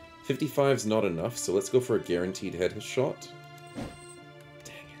 55's not enough, so let's go for a guaranteed head shot.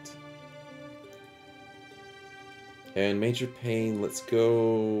 Dang it. And Major Pain, let's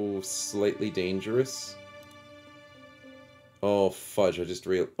go slightly dangerous. Oh, fudge, I just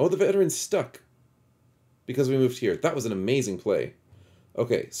realized... Oh, the veteran's stuck! Because we moved here. That was an amazing play.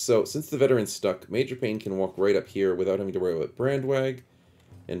 Okay, so since the veteran's stuck, Major Pain can walk right up here without having to worry about Brandwag.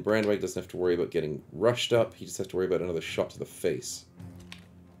 And Brandwag doesn't have to worry about getting rushed up. He just has to worry about another shot to the face.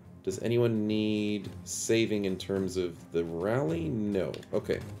 Does anyone need saving in terms of the rally? No.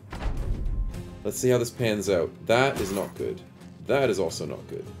 Okay. Let's see how this pans out. That is not good. That is also not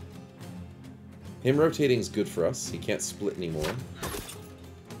good. Him rotating is good for us. He can't split anymore.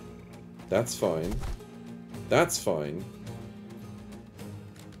 That's fine. That's fine.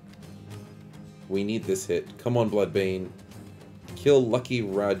 We need this hit. Come on, Bloodbane. Kill Lucky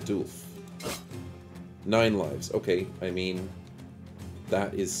Radulf. 9 lives. Okay, I mean,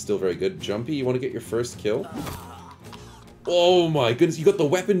 that is still very good. Jumpy, you want to get your first kill? Oh my goodness, you got the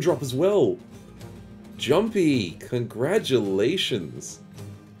weapon drop as well! Jumpy, congratulations!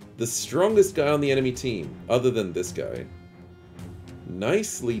 The strongest guy on the enemy team, other than this guy.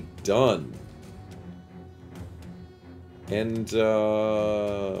 Nicely done. And,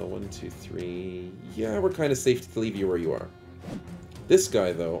 1, 2, 3... Yeah, we're kind of safe to leave you where you are. This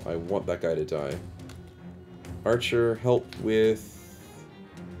guy, though, I want that guy to die. Archer, help with...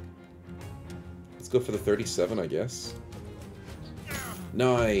 Let's go for the 37, I guess.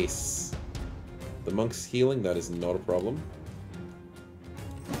 Nice! The monk's healing, that is not a problem.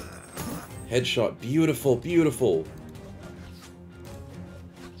 Headshot, beautiful, beautiful!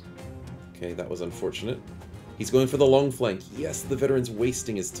 Okay, that was unfortunate. He's going for the long flank. Yes, the veteran's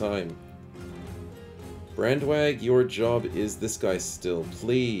wasting his time. Brandwag, your job is this guy still,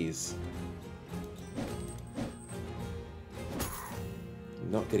 please.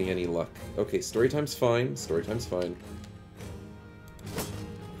 Not getting any luck. Okay, story time's fine. Story time's fine.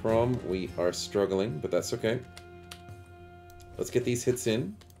 Prom, we are struggling, but that's okay. Let's get these hits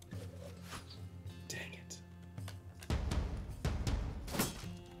in. Dang it.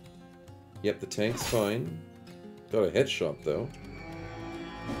 Yep, the tank's fine. Got a headshot, though.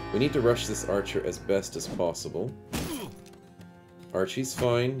 We need to rush this archer as best as possible. Archie's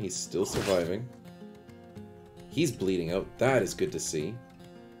fine. He's still surviving. He's bleeding out. That is good to see.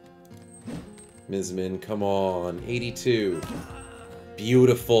 Mizmin, come on. 82.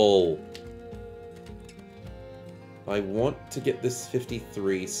 Beautiful. I want to get this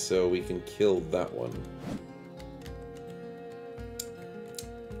 53 so we can kill that one.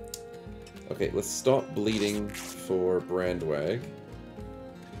 Okay, let's stop bleeding for Brandwag.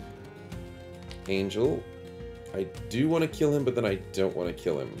 Angel. I do want to kill him, but then I don't want to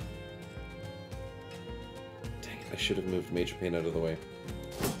kill him. Dang it, I should have moved Major Pain out of the way.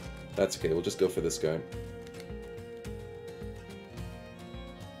 That's okay, we'll just go for this guy.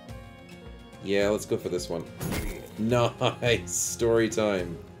 Yeah, let's go for this one. Nice! Story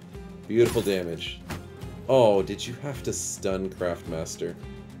time. Beautiful damage. Oh, did you have to stun Craftmaster?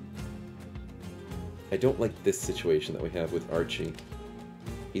 I don't like this situation that we have with Archie.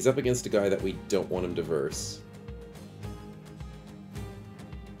 He's up against a guy that we don't want him to verse.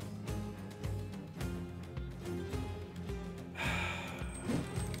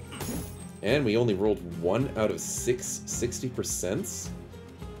 And we only rolled 1 out of 6 60%?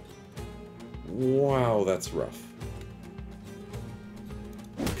 Wow, that's rough.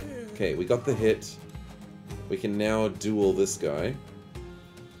 Okay, we got the hit. We can now duel this guy.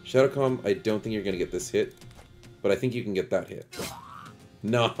 Shadowcom, I don't think you're going to get this hit, but I think you can get that hit.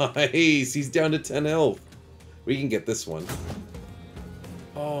 Nice! He's down to 10 health. We can get this one.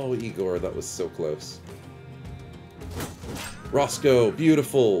 Oh, Igor, that was so close. Roscoe,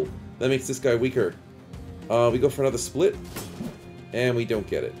 beautiful! That makes this guy weaker. We go for another split, and we don't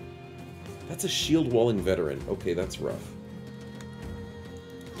get it. That's a shield walling veteran. Okay, that's rough.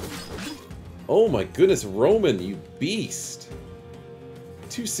 Oh my goodness, Roman, you beast!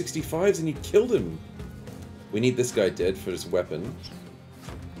 265s and you killed him! We need this guy dead for his weapon.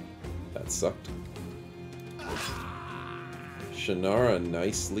 That sucked. Shannara,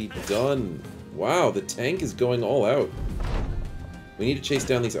 nicely done. Wow, the tank is going all out. We need to chase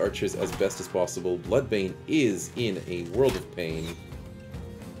down these archers as best as possible. Bloodbane is in a world of pain.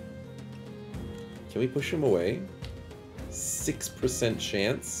 Can we push him away? 6%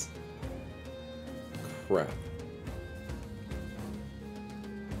 chance? Crap.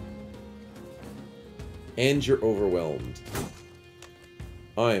 And you're overwhelmed.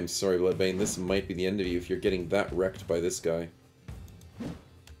 I'm sorry, Bloodbane, this might be the end of you if you're getting that wrecked by this guy.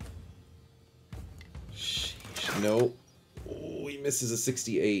 Sheesh, no. Oh, he misses a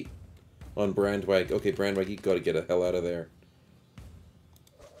 68 on Brandwag. Okay, Brandwag, you gotta get the hell out of there.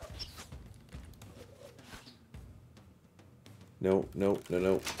 No, no, no,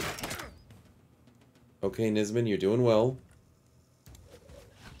 no. Okay, Nisman, you're doing well.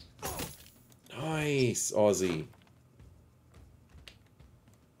 Nice, Aussie.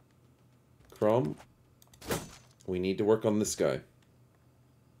 Crom, we need to work on this guy.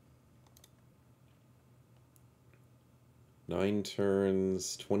 9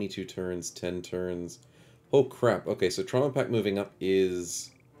 turns, 22 turns, 10 turns. Oh crap, okay, so Trauma Pack moving up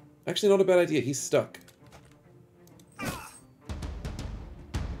is actually not a bad idea. He's stuck.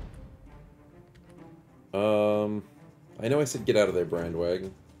 I know I said get out of there,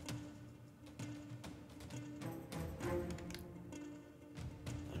 Brandwag.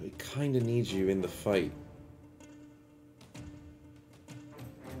 kind of need you in the fight.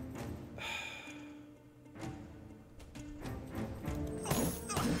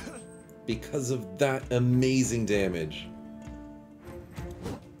 Because of that amazing damage.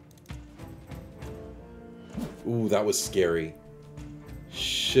 Ooh, that was scary.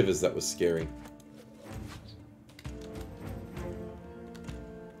 Shivers, that was scary.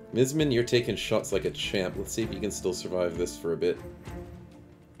 Mizman, you're taking shots like a champ. Let's see if you can still survive this for a bit.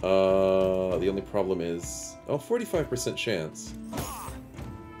 The only problem is... Oh, 45% chance.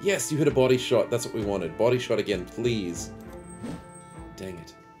 Yes, you hit a body shot. That's what we wanted. Body shot again, please. Dang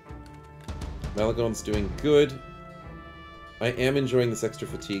it. Malagon's doing good. I am enjoying this extra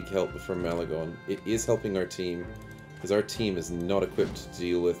fatigue help from Malagon. It is helping our team, because our team is not equipped to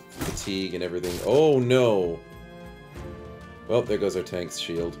deal with fatigue and everything. Oh no! Well, there goes our tank's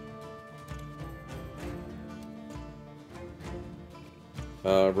shield.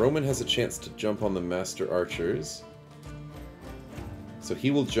 Roman has a chance to jump on the Master Archers. So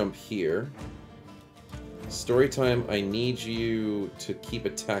he will jump here. Story time, I need you to keep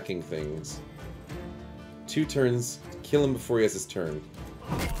attacking things. 2 turns, kill him before he has his turn.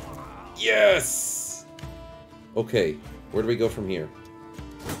 Yes! Okay, where do we go from here?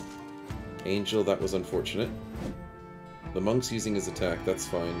 Angel, that was unfortunate. The monk's using his attack, that's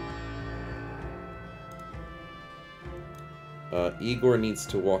fine. Igor needs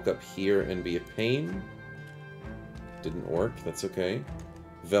to walk up here and be a pain. Didn't work, that's okay.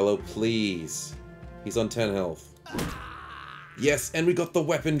 Velo, please. He's on 10 health. Yes, and we got the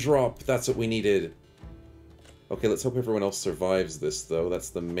weapon drop! That's what we needed. Okay, let's hope everyone else survives this, though. That's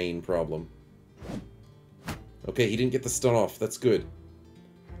the main problem. Okay, he didn't get the stun off. That's good.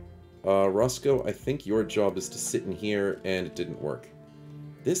 Roscoe, I think your job is to sit in here, and it didn't work.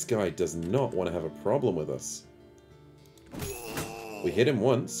 This guy does not want to have a problem with us. We hit him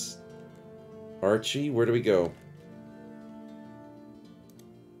once. Archie, where do we go?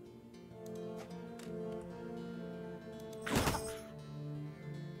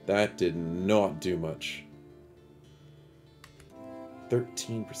 That did not do much.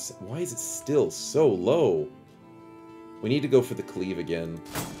 13%. Why is it still so low? We need to go for the cleave again.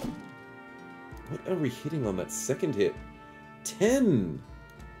 What are we hitting on that second hit? 10!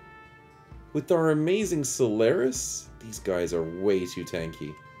 With our amazing Solaris? These guys are way too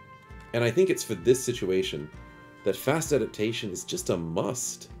tanky. And I think it's for this situation that fast adaptation is just a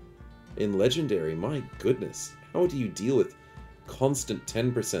must. In Legendary, my goodness. How do you deal with constant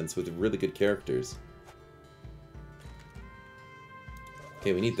 10% with really good characters?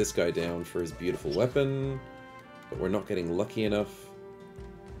 Okay, we need this guy down for his beautiful weapon, but we're not getting lucky enough.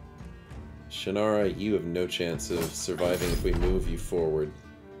 Shannara, you have no chance of surviving if we move you forward.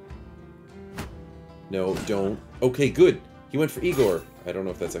 No, don't. Okay, good. He went for Igor. I don't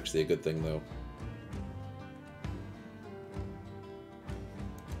know if that's actually a good thing, though.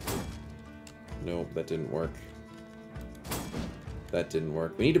 No, that didn't work. That didn't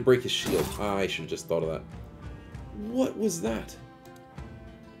work. We need to break his shield. Ah, I should have just thought of that. What was that?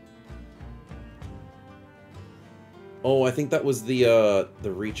 Oh, I think that was the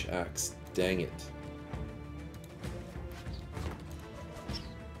reach axe. Dang it.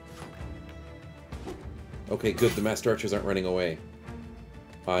 Okay, good. The Master Archers aren't running away.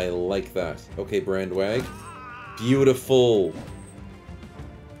 I like that. Okay, Brandwag. Beautiful.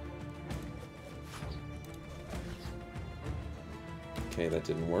 Okay, that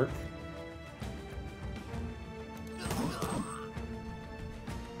didn't work.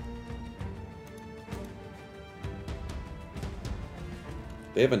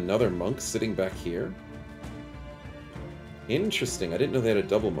 They have another monk sitting back here? Interesting. I didn't know they had a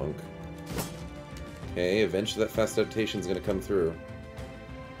double monk. Okay, eventually that fast adaptation is going to come through.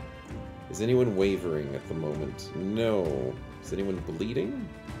 Is anyone wavering at the moment? No. Is anyone bleeding?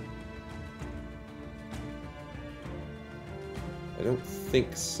 I don't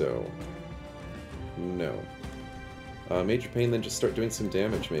think so. No. Major pain, then just start doing some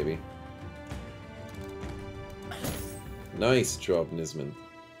damage, maybe. Nice job, Nisman.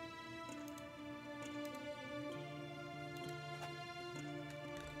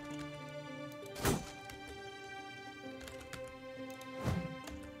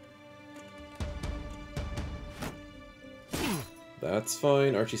 That's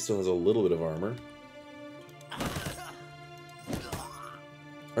fine. Archie still has a little bit of armor.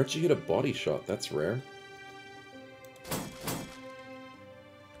 Archie hit a body shot. That's rare.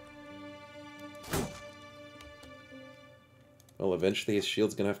 Well, eventually his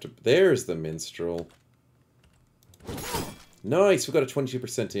shield's gonna have to... There's the minstrel. Nice! We got a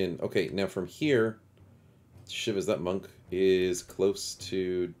 22% in. Okay, now from here... Shiv, is that monk? is close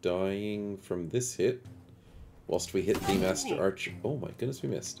to dying from this hit. Whilst we hit the Master Archer. Oh my goodness, we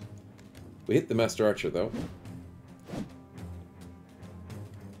missed. We hit the Master Archer, though.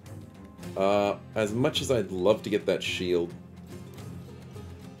 As much as I'd love to get that shield,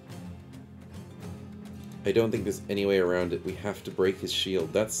 I don't think there's any way around it. We have to break his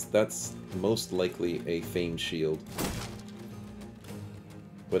shield. That's most likely a famed shield.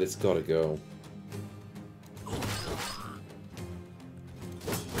 But it's gotta go.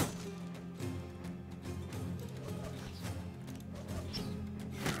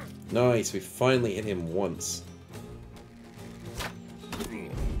 Nice, we finally hit him once.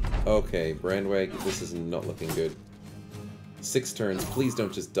 Okay, Brandwag, this is not looking good. 6 turns, please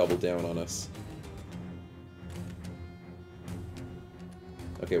don't just double down on us.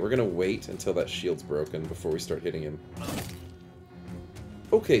 Okay, we're gonna wait until that shield's broken before we start hitting him.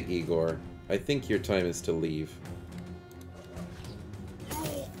 Okay, Igor, I think your time is to leave.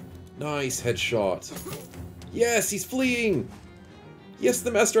 Nice headshot. Yes, he's fleeing! Yes,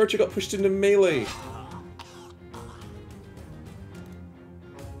 the Master Archer got pushed into melee!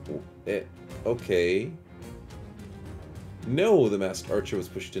 Okay. No, the Master Archer was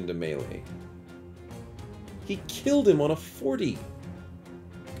pushed into melee. He killed him on a 40!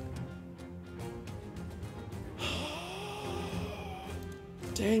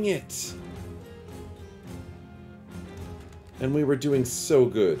 Dang it! And we were doing so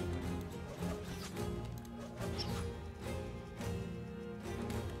good.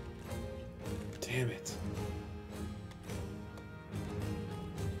 Damn it.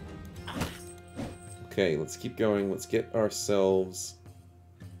 Okay, let's keep going. Let's get ourselves...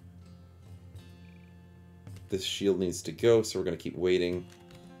 This shield needs to go, so we're going to keep waiting.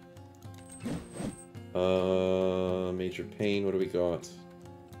 Major pain, what do we got?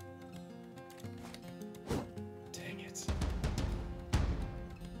 Dang it.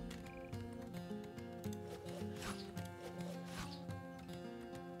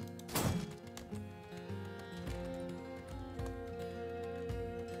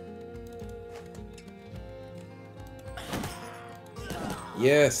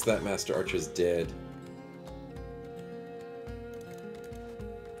 Yes, that Master Archer's dead.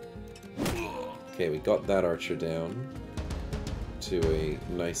 Okay, we got that archer down to a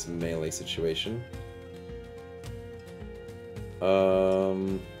nice melee situation.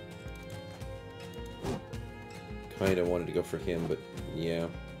 Kinda wanted to go for him, but yeah.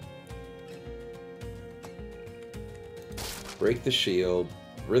 Break the shield.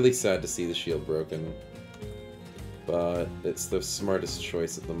 Really sad to see the shield broken. But it's the smartest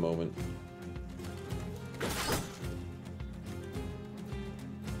choice at the moment.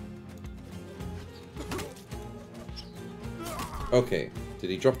 Okay, did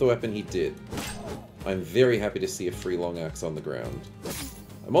he drop the weapon? He did. I'm very happy to see a free long axe on the ground.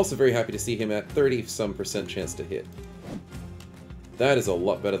 I'm also very happy to see him at 30% chance to hit. That is a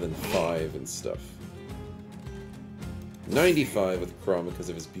lot better than 5 and stuff. 95 with Crom because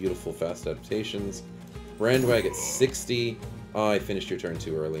of his beautiful fast adaptations. Brandwag at 60. Oh, I finished your turn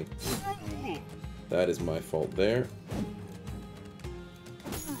too early. That is my fault there.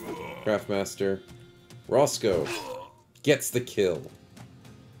 Craftmaster. Roscoe gets the kill.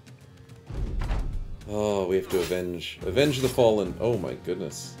 Oh, we have to avenge. Avenge the fallen. Oh my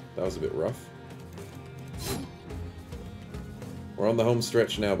goodness. That was a bit rough. We're on the home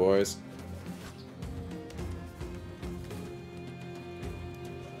stretch now, boys.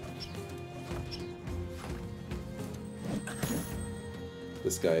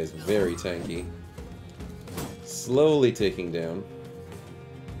 This guy is very tanky. Slowly taking down.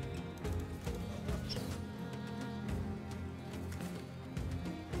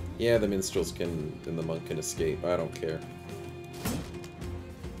 Yeah, the minstrels can, and the monk can escape. I don't care.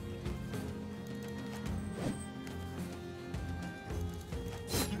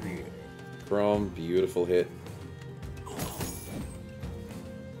 Crom, beautiful hit.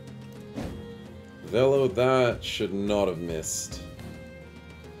 Velo, that should not have missed.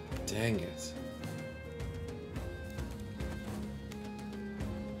 Dang it.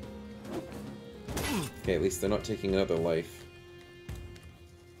 Okay, at least they're not taking another life.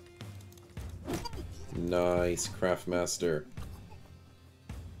 Nice, Craftmaster.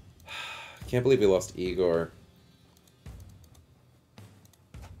 Can't believe we lost Igor.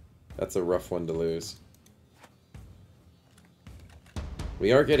 That's a rough one to lose.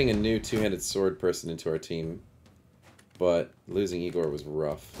 We are getting a new two-handed sword person into our team, but losing Igor was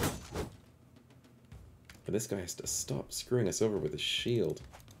rough. And this guy has to stop screwing us over with his shield.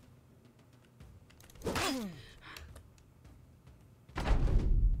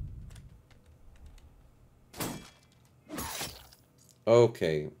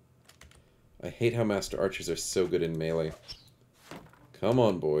 Okay. I hate how Master Archers are so good in melee. Come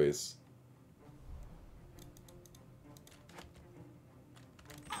on, boys.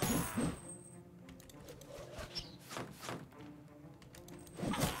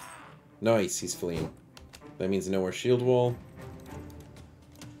 Nice, he's fleeing. That means no more shield wall.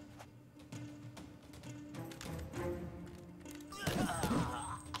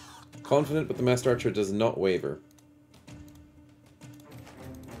 Confident, but the Master Archer does not waver.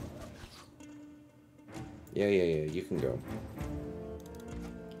 Yeah, you can go.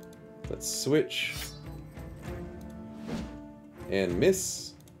 Let's switch. And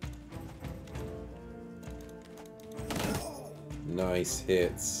miss. Nice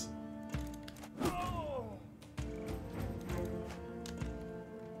hits.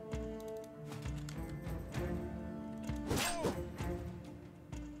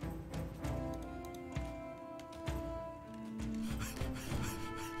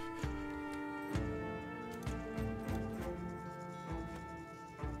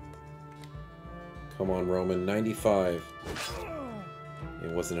 Come on, Roman. 95.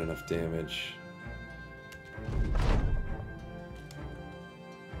 It wasn't enough damage.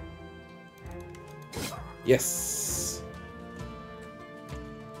 Yes!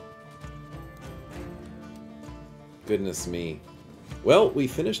 Goodness me. Well, we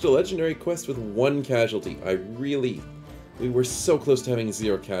finished a legendary quest with 1 casualty. We were so close to having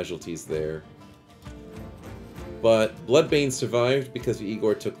 0 casualties there. But Bloodbane survived because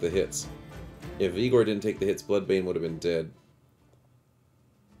Igor took the hits. If Igor didn't take the hits, Bloodbane would have been dead.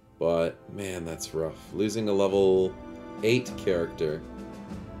 But, man, that's rough. Losing a level 8 character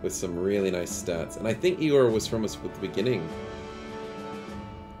with some really nice stats. And I think Igor was from us at the beginning.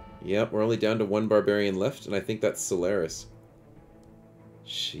 Yep, we're only down to 1 Barbarian left, and I think that's Solaris.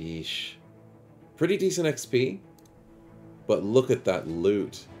 Sheesh. Pretty decent XP. But look at that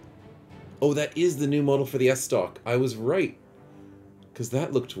loot. Oh, that is the new model for the S-Stock. I was right. Because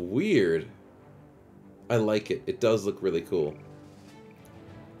that looked weird. I like it. It does look really cool.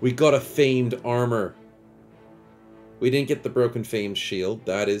 We got a famed armor. We didn't get the broken famed shield.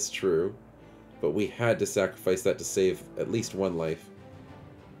 That is true. But we had to sacrifice that to save at least 1 life.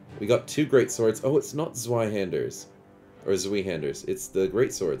 We got 2 great swords. Oh, it's not Zweihanders. Or Zweihanders. It's the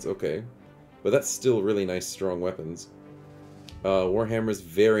great swords. Okay. But that's still really nice, strong weapons. Warhammer's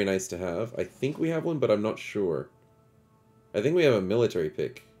very nice to have. I think we have one, but I'm not sure. I think we have a military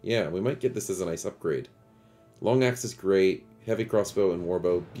pick. Yeah, we might get this as a nice upgrade. Long axe is great. Heavy crossbow and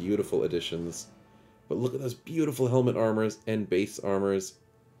warbow, beautiful additions. But look at those beautiful helmet armors and base armors.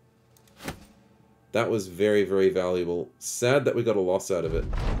 That was very, very valuable. Sad that we got a loss out of it.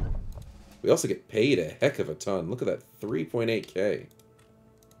 We also get paid a heck of a ton. Look at that, 3.8k.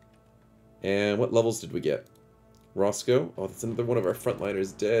 And what levels did we get? Roscoe? Oh, that's another one of our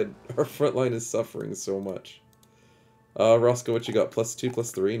frontliners dead. Our frontline is suffering so much. Roscoe, what you got? +2,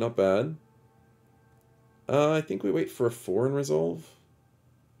 +3, not bad. I think we wait for a 4 in Resolve.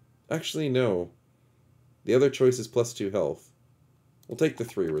 Actually, no. The other choice is +2 health. We'll take the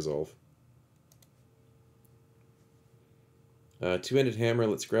 3 Resolve. Two-handed hammer.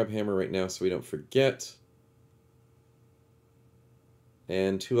 Let's grab hammer right now so we don't forget.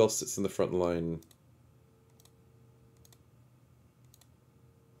 And who else sits in the front line?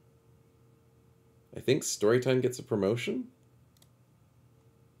 I think Storytime gets a promotion?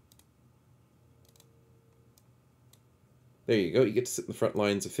 There you go, you get to sit in the front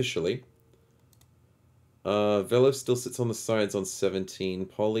lines officially. Velo still sits on the sides on 17.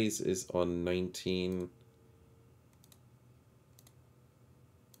 Polly's is on 19.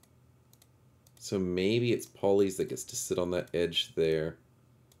 So maybe it's Polly's that gets to sit on that edge there.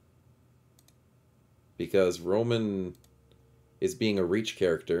 Because Roman is being a reach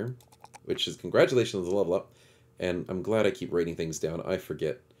character, which is congratulations on the level up. And I'm glad I keep writing things down. I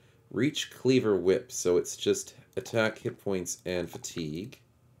forget. Reach, Cleaver, Whip. So it's just attack, hit points, and fatigue.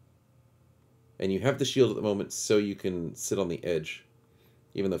 And you have the shield at the moment so you can sit on the edge.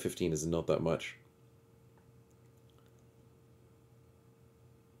 Even though 15 is not that much.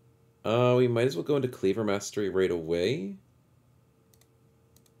 We might as well go into Cleaver Mastery right away.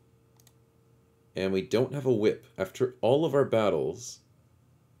 And we don't have a whip. After all of our battles,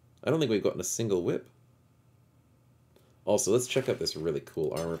 I don't think we've gotten a single whip. Also, let's check out this really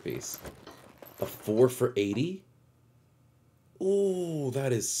cool armor piece. A 4 for 80? Ooh,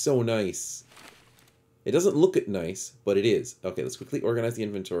 that is so nice. It doesn't look it nice, but it is. Okay, let's quickly organize the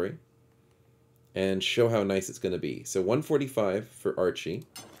inventory and show how nice it's going to be. So 145 for Archie.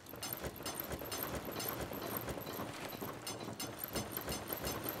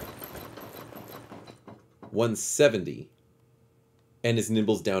 $170 And his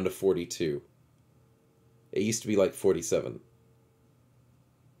nimble's down to 42. It used to be like 47.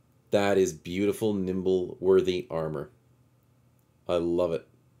 That is beautiful, nimble-worthy armor. I love it.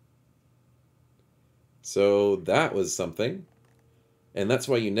 So that was something. And that's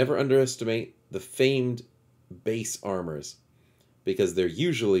why you never underestimate the famed base armors, because they're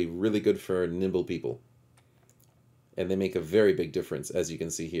usually really good for nimble people. And they make a very big difference, as you can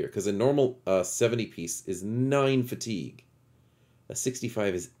see here. Because a normal 70 piece is 9 fatigue. A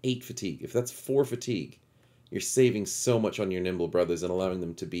 65 is 8 fatigue. If that's 4 fatigue, you're saving so much on your nimble brothers and allowing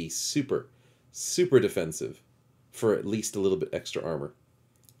them to be super, super defensive for at least a little bit extra armor.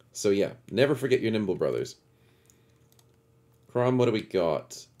 So yeah, never forget your nimble brothers. Crom, what do we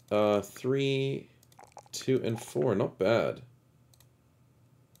got? 3, 2, and 4. Not bad.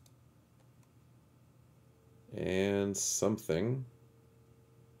 And something.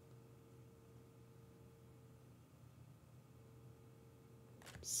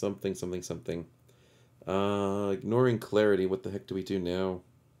 Something. Ignoring clarity, what the heck do we do now?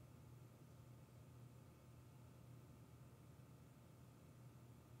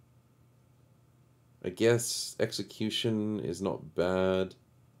 I guess execution is not bad.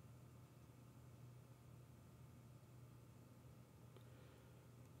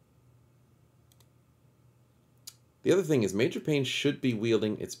 The other thing is Major Pain should be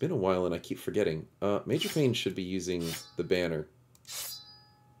wielding... It's been a while and I keep forgetting. Major Pain should be using the banner.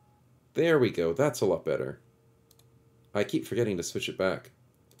 There we go. That's a lot better. I keep forgetting to switch it back.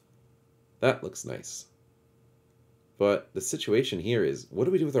 That looks nice. But the situation here is, what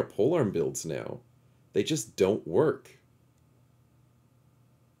do we do with our polearm builds now? They just don't work.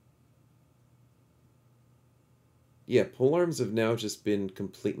 Yeah, polearms have now just been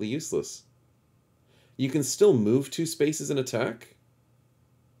completely useless. You can still move 2 spaces and attack,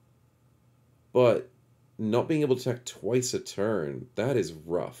 but not being able to attack twice a turn, that is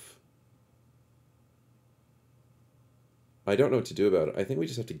rough. I don't know what to do about it. I think we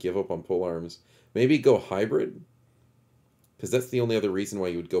just have to give up on polearms. Maybe go hybrid? Because that's the only other reason why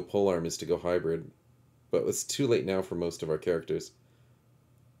you would go polearm is to go hybrid. But it's too late now for most of our characters.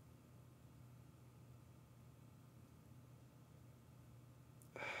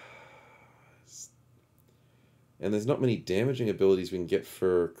 And there's not many damaging abilities we can get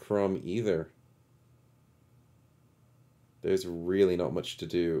for Crumb either. There's really not much to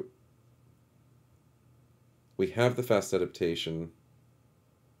do. We have the fast adaptation.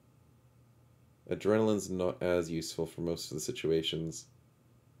 Adrenaline's not as useful for most of the situations.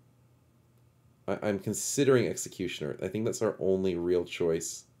 I'm considering Executioner. I think that's our only real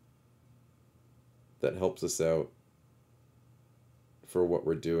choice that helps us out for what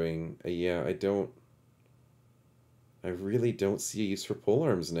we're doing. Yeah, I really don't see a use for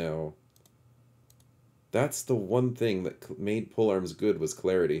polearms now. That's the one thing that made polearms good, was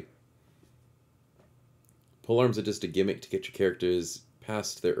clarity. Polearms are just a gimmick to get your characters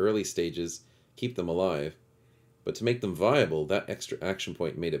past their early stages, keep them alive. But to make them viable, that extra action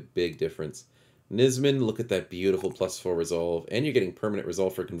point made a big difference. Nisman, look at that beautiful +4 resolve, and you're getting permanent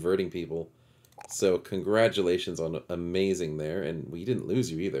resolve for converting people. So congratulations on amazing there, and we didn't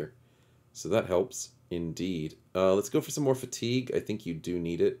lose you either. So that helps, indeed. Let's go for some more fatigue. I think you do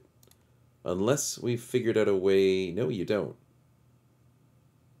need it. Unless we've figured out a way... No, you don't.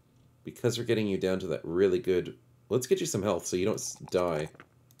 Because we're getting you down to that really good... Let's get you some health so you don't die.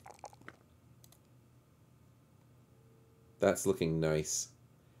 That's looking nice.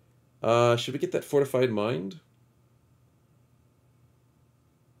 Should we get that fortified mind?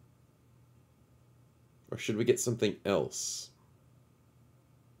 Or should we get something else?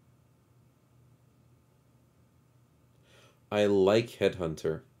 I like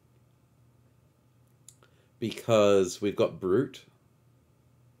Headhunter. Because we've got Brute.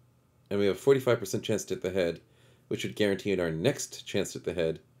 And we have a 45% chance to hit the head, which would guarantee our next chance to hit the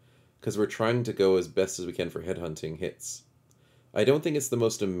head. Because we're trying to go as best as we can for headhunting hits. I don't think it's the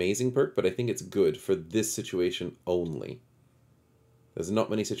most amazing perk, but I think it's good for this situation only. There's not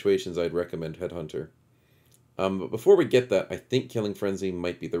many situations I'd recommend Headhunter. But before we get that, I think Killing Frenzy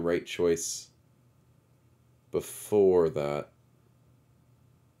might be the right choice before that.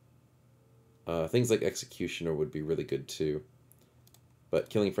 Things like Executioner would be really good too. But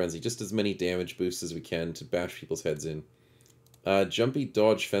Killing Frenzy, just as many damage boosts as we can to bash people's heads in. Jumpy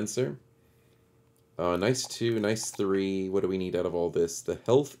Dodge Fencer. Nice 2, nice 3. What do we need out of all this? The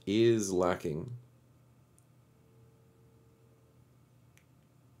health is lacking.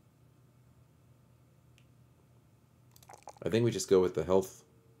 I think we just go with the health.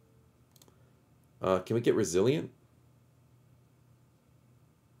 Can we get Resilient?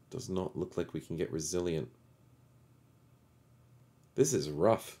 Does not look like we can get Resilient. This is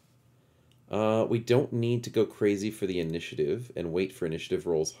rough. We don't need to go crazy for the initiative and wait for initiative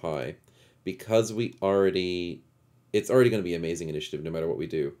rolls high. Because we already... It's already going to be amazing initiative no matter what we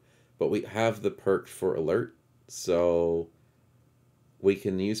do. But we have the perk for alert, so we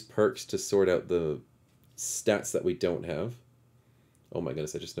can use perks to sort out the stats that we don't have. Oh my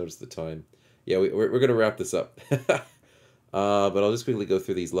goodness, I just noticed the time. Yeah, we're going to wrap this up. But I'll just quickly go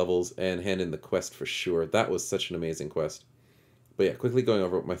through these levels and hand in the quest for sure. That was such an amazing quest. But yeah, quickly going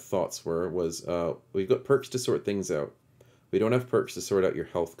over what my thoughts were was we've got perks to sort things out. We don't have perks to sort out your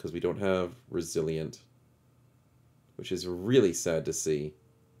health because we don't have resilient, which is really sad to see.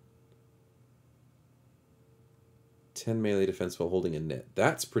 10 melee defense while holding a net.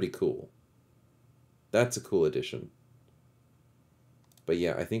 That's pretty cool. That's a cool addition. But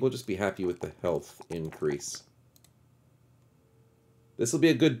yeah, I think we'll just be happy with the health increase. This will be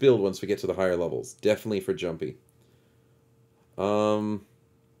a good build once we get to the higher levels. Definitely for Jumpy.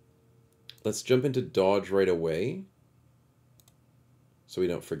 Let's jump into dodge right away, so we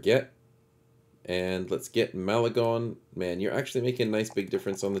don't forget. And let's get Malagon. Man, you're actually making a nice big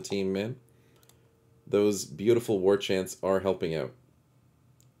difference on the team, man. Those beautiful war chants are helping out.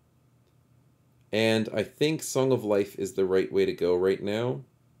 And I think Song of Life is the right way to go right now.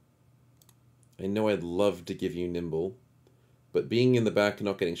 I know I'd love to give you Nimble, but being in the back and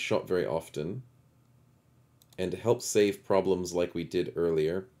not getting shot very often, and to help save problems like we did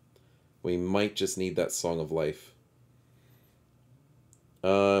earlier, we might just need that Song of Life.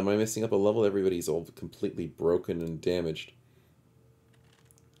 Am I messing up a level? Everybody's all completely broken and damaged.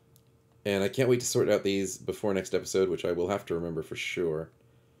 And I can't wait to sort out these before next episode, which I will have to remember for sure.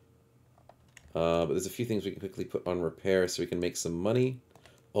 But there's a few things we can quickly put on repair so we can make some money.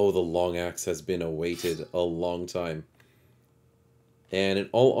 Oh, the long axe has been awaited a long time. And in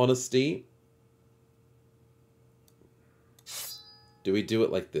all honesty, do we do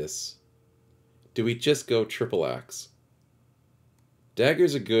it like this? Do we just go triple axe?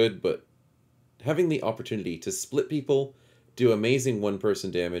 Daggers are good, but having the opportunity to split people, do amazing one-person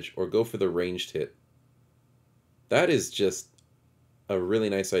damage, or go for the ranged hit, that is just a really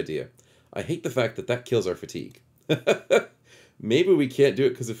nice idea. I hate the fact that that kills our fatigue. Maybe we can't do it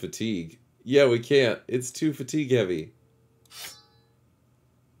because of fatigue. Yeah, we can't. It's too fatigue heavy.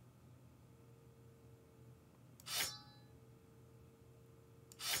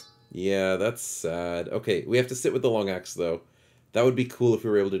 Yeah, that's sad. Okay, we have to sit with the long axe, though. That would be cool if we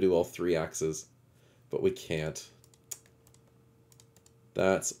were able to do all 3 axes. But we can't.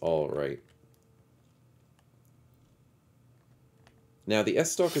 That's alright. Now, the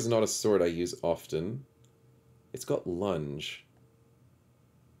S-Stock is not a sword I use often. It's got lunge.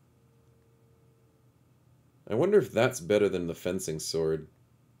 I wonder if that's better than the fencing sword.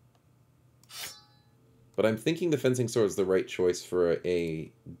 But I'm thinking the fencing sword is the right choice for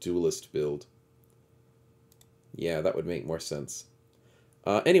a duelist build. Yeah, that would make more sense.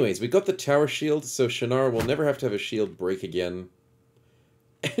 Anyways, we got the tower shield, so Shannara will never have to have a shield break again.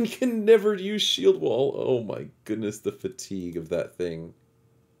 And can never use shield wall. Oh my goodness, the fatigue of that thing.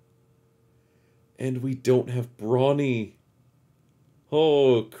 And we don't have Brawny.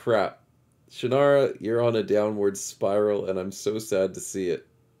 Oh crap. Shannara, you're on a downward spiral, and I'm so sad to see it.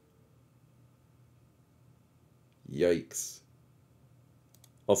 Yikes.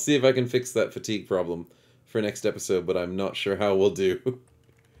 I'll see if I can fix that fatigue problem for next episode, but I'm not sure how we'll do.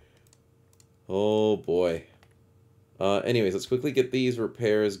 Oh boy. Anyways, let's quickly get these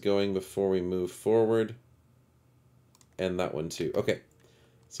repairs going before we move forward. And that one too. Okay,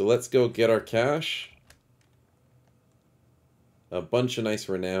 so let's go get our cash. A bunch of nice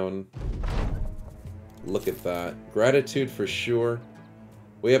renown. Look at that. Gratitude for sure.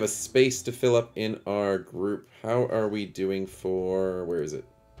 We have a space to fill up in our group. How are we doing for... where is it?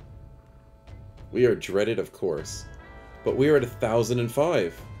 We are dreaded, of course. But we are at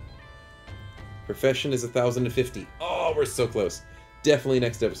 1,005. Profession is 1,050. Oh, we're so close. Definitely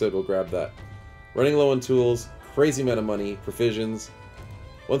next episode we'll grab that. Running low on tools, crazy amount of money, provisions.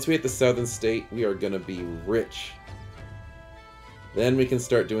 Once we hit the southern state, we are gonna be rich. Then we can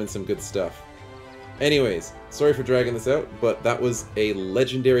start doing some good stuff. Anyways, sorry for dragging this out, but that was a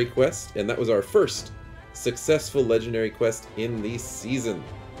legendary quest, and that was our first successful legendary quest in the season.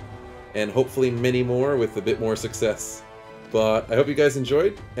 And hopefully many more with a bit more success. But I hope you guys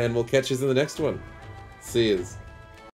enjoyed, and we'll catch you in the next one. See yous.